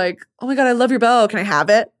something like, oh my God, I love your bow. Can I have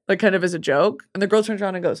it? Like kind of as a joke. And the girl turns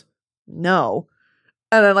around and goes, no.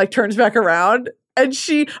 And then like turns back around. And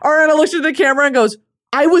Ariana looks at the camera and goes,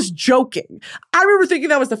 I was joking. I remember thinking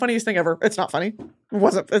that was the funniest thing ever. It's not funny.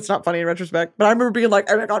 It's not funny in retrospect. But I remember being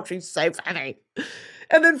like, oh my God, she's so funny.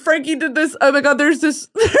 And then Frankie did this. Oh my God, this is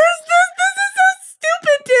so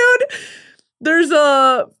stupid, dude. There's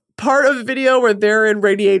a part of the video where they're in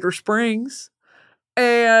Radiator Springs.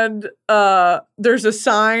 And there's a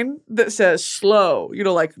sign that says slow, you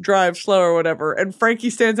know, like drive slow or whatever. And Frankie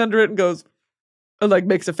stands under it and goes, and like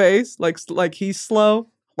makes a face, like he's slow,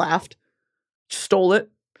 laughed, stole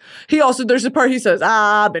it. There's a part he says,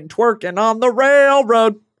 I've been twerking on the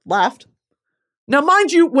railroad, laughed. Now,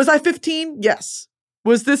 mind you, was I 15? Yes.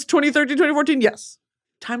 Was this 2013, 2014? Yes.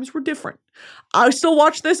 Times were different. I still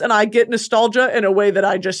watch this and I get nostalgia in a way that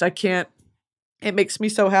I can't. It makes me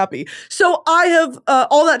so happy. So I have,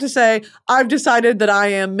 all that to say, I've decided that I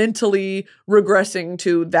am mentally regressing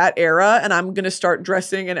to that era, and I'm going to start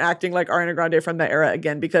dressing and acting like Ariana Grande from that era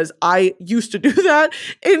again, because I used to do that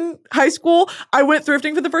in high school. I went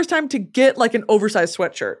thrifting for the first time to get like an oversized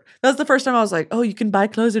sweatshirt. That's the first time I was like, oh, you can buy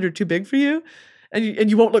clothes that are too big for you, and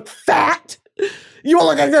you won't look fat. You won't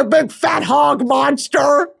look like a big fat hog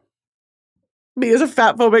monster. Me as a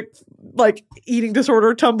fat phobic, like eating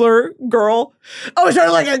disorder Tumblr girl. I was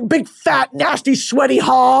like a big fat nasty sweaty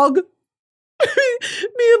hog.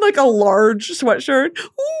 Me in like a large sweatshirt.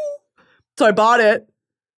 Ooh. So I bought it,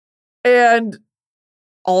 and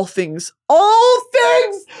all things point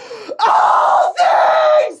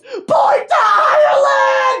to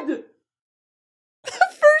Ireland. The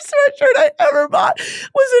first sweatshirt I ever bought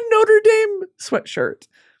was a Notre Dame sweatshirt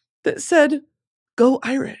that said, "Go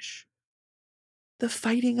Irish." The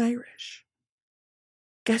Fighting Irish.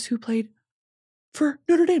 Guess who played for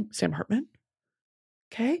Notre Dame? Sam Hartman.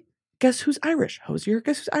 Okay. Guess who's Irish? Hosier.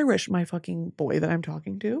 Guess who's Irish? My fucking boy that I'm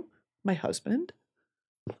talking to. My husband.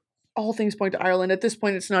 All things point to Ireland. At this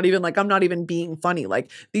point, it's not even like, I'm not even being funny.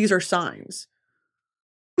 Like, these are signs.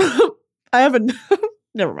 I have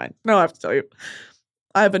never mind. No, I have to tell you.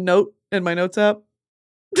 I have a note in my notes app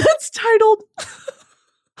that's titled...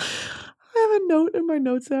 I have a note in my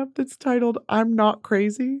notes app that's titled, I'm not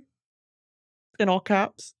crazy, in all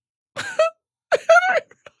caps.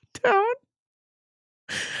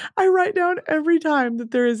 I write down every time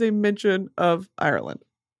that there is a mention of Ireland.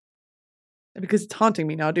 Because it's haunting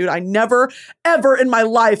me now, dude. I never, ever in my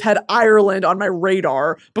life had Ireland on my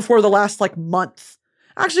radar before the last, like, month.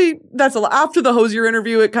 Actually, that's after the Hosier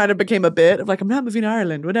interview, it kind of became a bit of like, I'm not moving to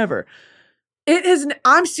Ireland, whatever.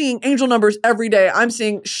 I'm seeing angel numbers every day. I'm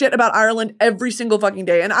seeing shit about Ireland every single fucking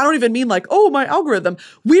day. And I don't even mean like, oh, my algorithm.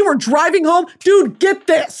 We were driving home. Dude, get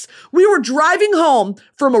this. We were driving home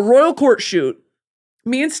from a Royal Court shoot,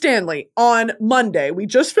 me and Stanley, on Monday. We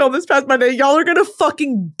just filmed this past Monday. Y'all are going to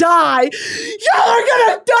fucking die. Y'all are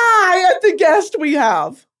going to die at the guest we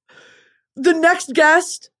have. The next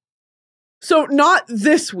guest. So not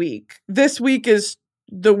this week. This week is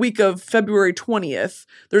the week of February 20th.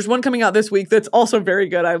 There's one coming out this week that's also very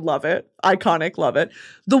good. I love it. Iconic. Love it.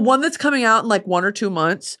 The one that's coming out in like 1 or 2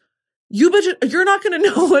 months, you're not going to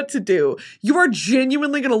know what to do. You are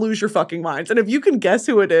genuinely going to lose your fucking minds. And if you can guess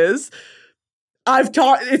who it is,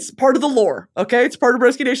 it's part of the lore. Okay. It's part of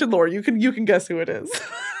Broski Nation lore. You can guess who it is.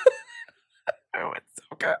 Oh, it's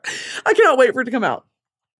so good. I cannot wait for it to come out.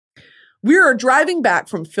 We are driving back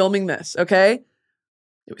from filming this. Okay.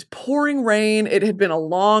 It was pouring rain. It had been a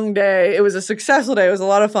long day. It was a successful day. It was a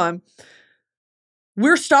lot of fun.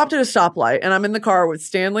 We're stopped at a stoplight, and I'm in the car with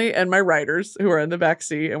Stanley and my writers who are in the back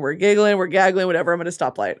seat, and we're giggling, we're gaggling, whatever. I'm at a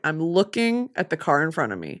stoplight. I'm looking at the car in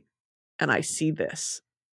front of me, and I see this.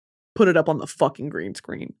 Put it up on the fucking green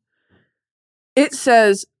screen. It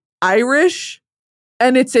says Irish,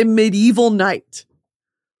 and it's a medieval knight.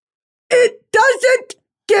 It doesn't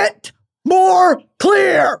get more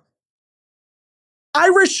clear.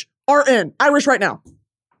 Irish are in. Irish right now.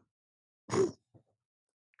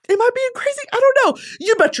 Am I being crazy? I don't know.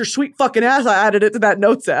 You bet your sweet fucking ass I added it to that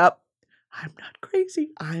notes app. I'm not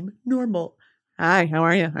crazy. I'm normal. Hi, how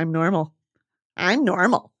are you? I'm normal. I'm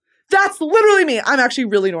normal. That's literally me. I'm actually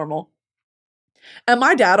really normal. And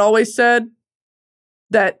my dad always said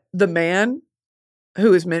that the man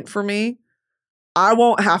who is meant for me, I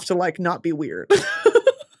won't have to like not be weird.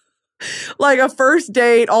 Like a first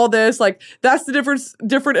date, all this, like that's the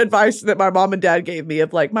different advice that my mom and dad gave me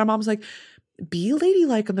of like, my mom's like, be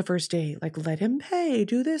ladylike on the first date. Like, let him pay,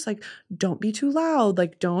 do this. Like, don't be too loud.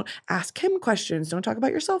 Like, don't ask him questions. Don't talk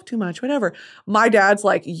about yourself too much, whatever. My dad's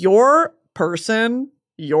like, your person,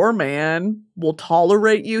 your man will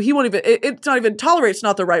tolerate you. He won't even, it's not even tolerate's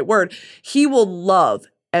not the right word. He will love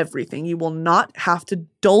everything. You will not have to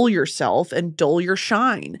dull yourself and dull your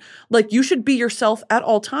shine. Like, you should be yourself at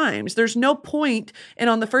all times. There's no point in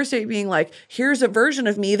on the first date being like, here's a version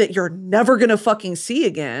of me that you're never going to fucking see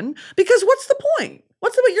again. Because what's the point?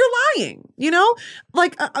 What's the point? You're lying, you know?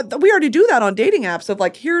 Like, we already do that on dating apps of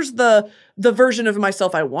like, here's the version of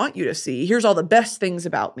myself I want you to see. Here's all the best things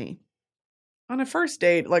about me. On a first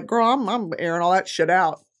date, like, girl, I'm airing all that shit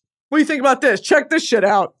out. What do you think about this? Check this shit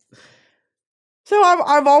out. So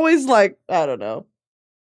I've always like, I don't know,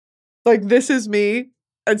 like this is me.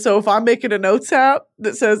 And so if I'm making a notes app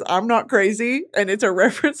that says I'm not crazy and it's a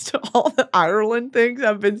reference to all the Ireland things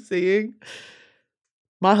I've been seeing,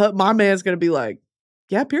 my man's going to be like,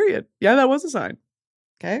 yeah, period. Yeah, that was a sign.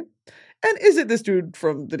 Okay. And is it this dude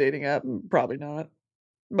from the dating app? Probably not.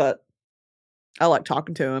 But I like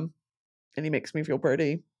talking to him and he makes me feel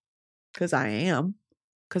pretty because I'm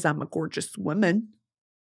a gorgeous woman.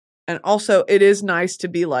 And also, it is nice to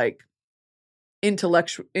be like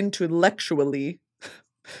intellectually.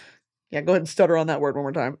 Yeah, go ahead and stutter on that word one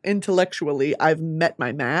more time. Intellectually, I've met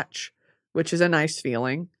my match, which is a nice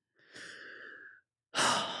feeling.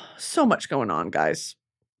 So much going on, guys.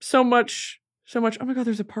 So much. Oh my God,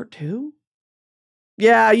 there's a part 2?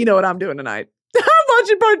 Yeah, you know what I'm doing tonight. I'm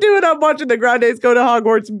watching part 2 and I'm watching the Grandes Go to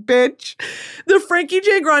Hogwarts, bitch. The Frankie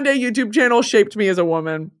J. Grande YouTube channel shaped me as a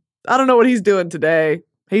woman. I don't know what he's doing today.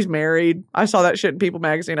 He's married. I saw that shit in People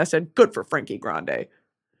magazine. I said, good for Frankie Grande.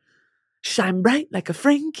 Shine bright like a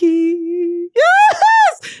Frankie.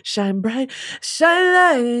 Yes! Shine bright,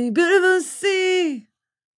 shine like beautiful sea.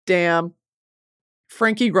 Damn.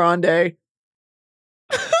 Frankie Grande.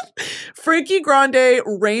 Frankie Grande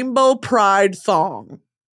Rainbow Pride thong.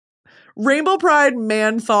 Rainbow Pride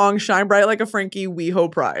man thong, shine bright like a Frankie, WeHo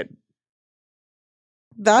Pride.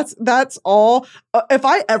 That's all. If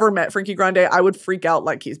I ever met Frankie Grande, I would freak out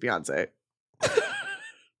like he's Beyonce.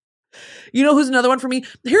 You know who's another one for me?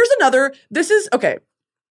 Here's another. This is, okay.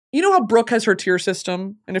 You know how Brooke has her tier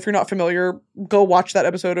system? And if you're not familiar, go watch that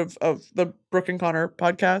episode of the Brooke and Connor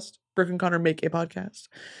podcast. Brooke and Connor make a podcast.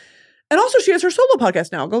 And also she has her solo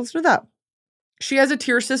podcast now. Go listen to that. She has a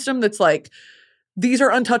tier system that's like, these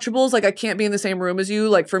are untouchables. Like, I can't be in the same room as you.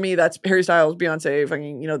 Like, for me, that's Harry Styles, Beyonce,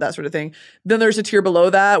 fucking, you know, that sort of thing. Then there's a tier below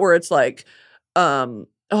that where it's like,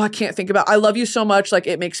 I can't think about, I love you so much. Like,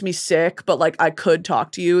 it makes me sick, but like, I could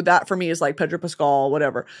talk to you. That for me is like Pedro Pascal,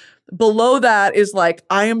 whatever. Below that is like,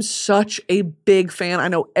 I am such a big fan. I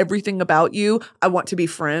know everything about you. I want to be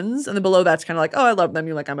friends. And then below that's kind of like, oh, I love them.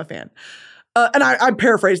 You're like, I'm a fan. And I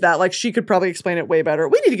paraphrase that. Like, she could probably explain it way better.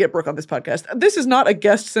 We need to get Brooke on this podcast. This is not a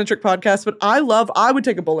guest-centric podcast, but I would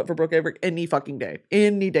take a bullet for Brooke every any fucking day.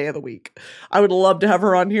 Any day of the week. I would love to have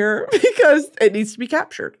her on here because it needs to be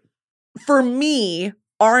captured. For me,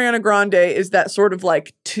 Ariana Grande is that sort of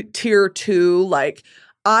like tier 2. Like,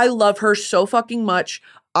 I love her so fucking much.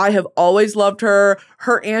 I have always loved her.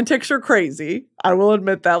 Her antics are crazy. I will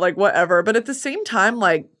admit that, like, whatever. But at the same time,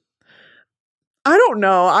 like, I don't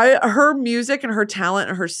know. Her music and her talent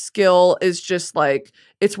and her skill is just like,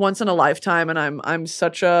 it's once in a lifetime. And I'm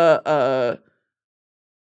such an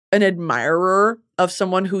admirer of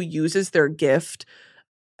someone who uses their gift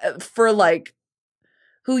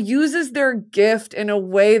who uses their gift in a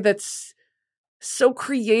way that's so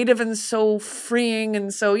creative and so freeing.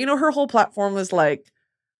 And so, you know, her whole platform is like,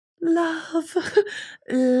 love.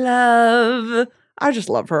 I just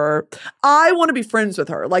love her. I want to be friends with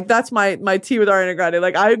her. Like, that's my tea with Ariana Grande.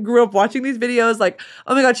 Like, I grew up watching these videos. Like,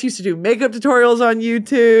 oh my God, she used to do makeup tutorials on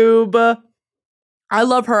YouTube. I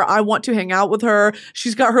love her. I want to hang out with her.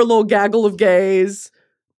 She's got her little gaggle of gays.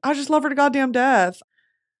 I just love her to goddamn death.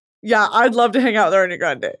 Yeah, I'd love to hang out with Ariana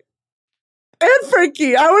Grande. And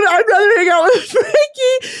Frankie. I'd rather hang out with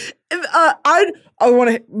Frankie I want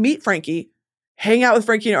to meet Frankie, hang out with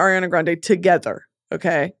Frankie and Ariana Grande together,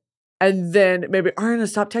 okay? And then maybe Ariana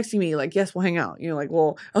stop texting me, like, yes, we'll hang out. You know, like,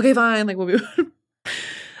 well, okay, fine, like, we'll be.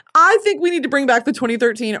 I think we need to bring back the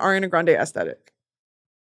 2013 Ariana Grande aesthetic.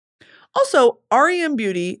 Also, REM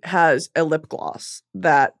Beauty has a lip gloss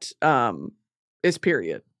that is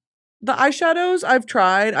period. The eyeshadows I've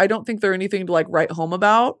tried. I don't think they're anything to like write home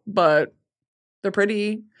about, but they're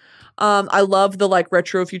pretty. I love the like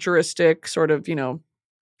retro futuristic sort of, you know,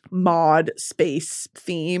 mod space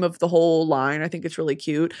theme of the whole line. I think it's really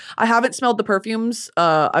cute. I haven't smelled the perfumes.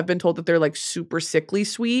 I've been told that they're like super sickly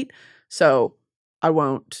sweet. So I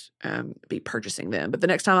won't be purchasing them. But the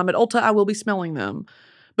next time I'm at Ulta, I will be smelling them.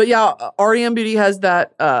 But yeah, REM Beauty has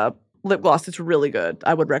that lip gloss that's really good.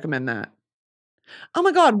 I would recommend that. Oh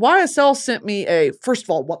my God, YSL sent me first of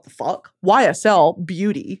all, what the fuck? YSL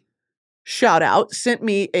Beauty, shout out, sent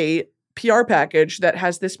me a PR package that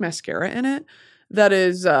has this mascara in it. That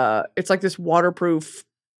is, it's like this waterproof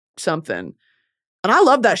something. And I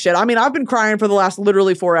love that shit. I mean, I've been crying for the last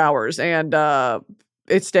literally 4 hours and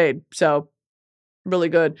it stayed. So really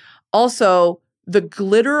good. Also, the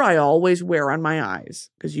glitter I always wear on my eyes,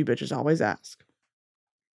 because you bitches always ask.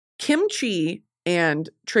 Kimchi and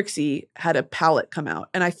Trixie had a palette come out,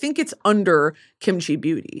 and I think it's under Kimchi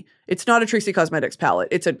Beauty. It's not a Trixie Cosmetics palette.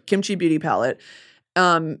 It's a Kimchi Beauty palette.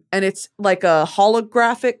 And it's like a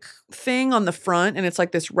holographic thing on the front, and it's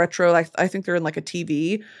like this retro, like I think they're in like a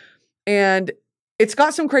TV. And it's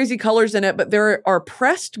got some crazy colors in it, but there are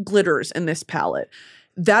pressed glitters in this palette.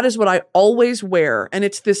 That is what I always wear. And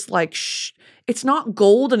it's this like, it's not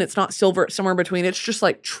gold and it's not silver, it's somewhere in between. It's just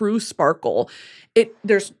like true sparkle.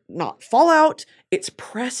 There's not fallout. It's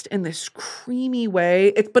pressed in this creamy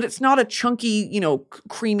way. But it's not a chunky, you know,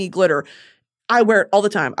 creamy glitter. I wear it all the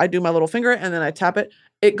time. I do my little finger and then I tap it.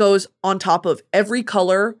 It goes on top of every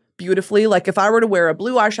color beautifully. Like if I were to wear a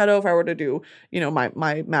blue eyeshadow, if I were to do, you know, my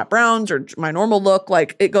matte browns or my normal look,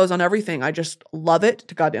 like it goes on everything. I just love it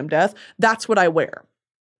to goddamn death. That's what I wear.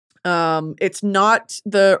 It's not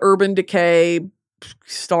the Urban Decay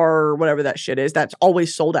Star or whatever that shit is. That's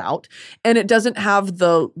always sold out. And it doesn't have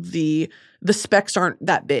the specs aren't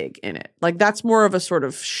that big in it. Like that's more of a sort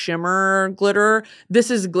of shimmer glitter.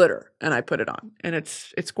 This is glitter and I put it on and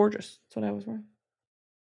it's gorgeous. That's what I was wearing.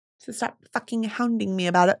 So stop fucking hounding me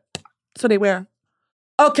about it. That's what I wear.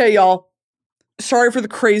 Okay, y'all. Sorry for the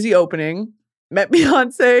crazy opening. Met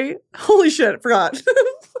Beyonce. Holy shit, forgot.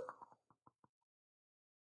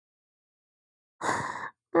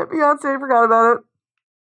 Met Beyonce, forgot about it.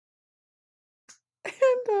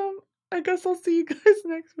 And I guess I'll see you guys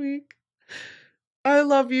next week. I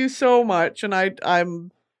love you so much, and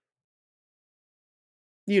I'm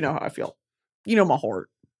you know how I feel. You know my heart.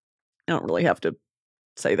 I don't really have to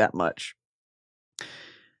say that much.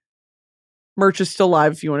 Merch is still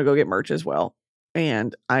live if you want to go get merch as well.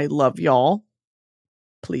 And I love y'all.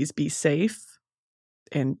 Please be safe.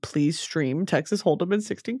 And please stream Texas Hold'em in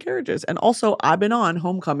 16 Carriages. And also, I've been on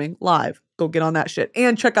Homecoming live. Go get on that shit.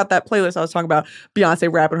 And check out that playlist I was talking about.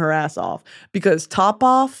 Beyonce rapping her ass off. Because Top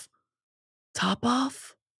Off?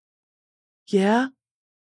 Yeah?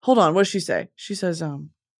 Hold on, what does she say? She says,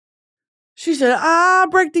 she said, I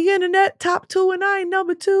break the internet, top 2, and I ain't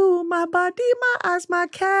number 2. My body, my eyes, my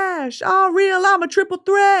cash. All real, I'm a triple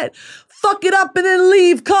threat. Fuck it up and then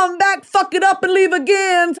leave. Come back, fuck it up and leave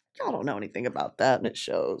again. Y'all don't know anything about that, and it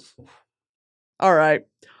shows. All right.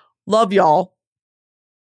 Love y'all.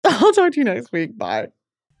 I'll talk to you next week. Bye.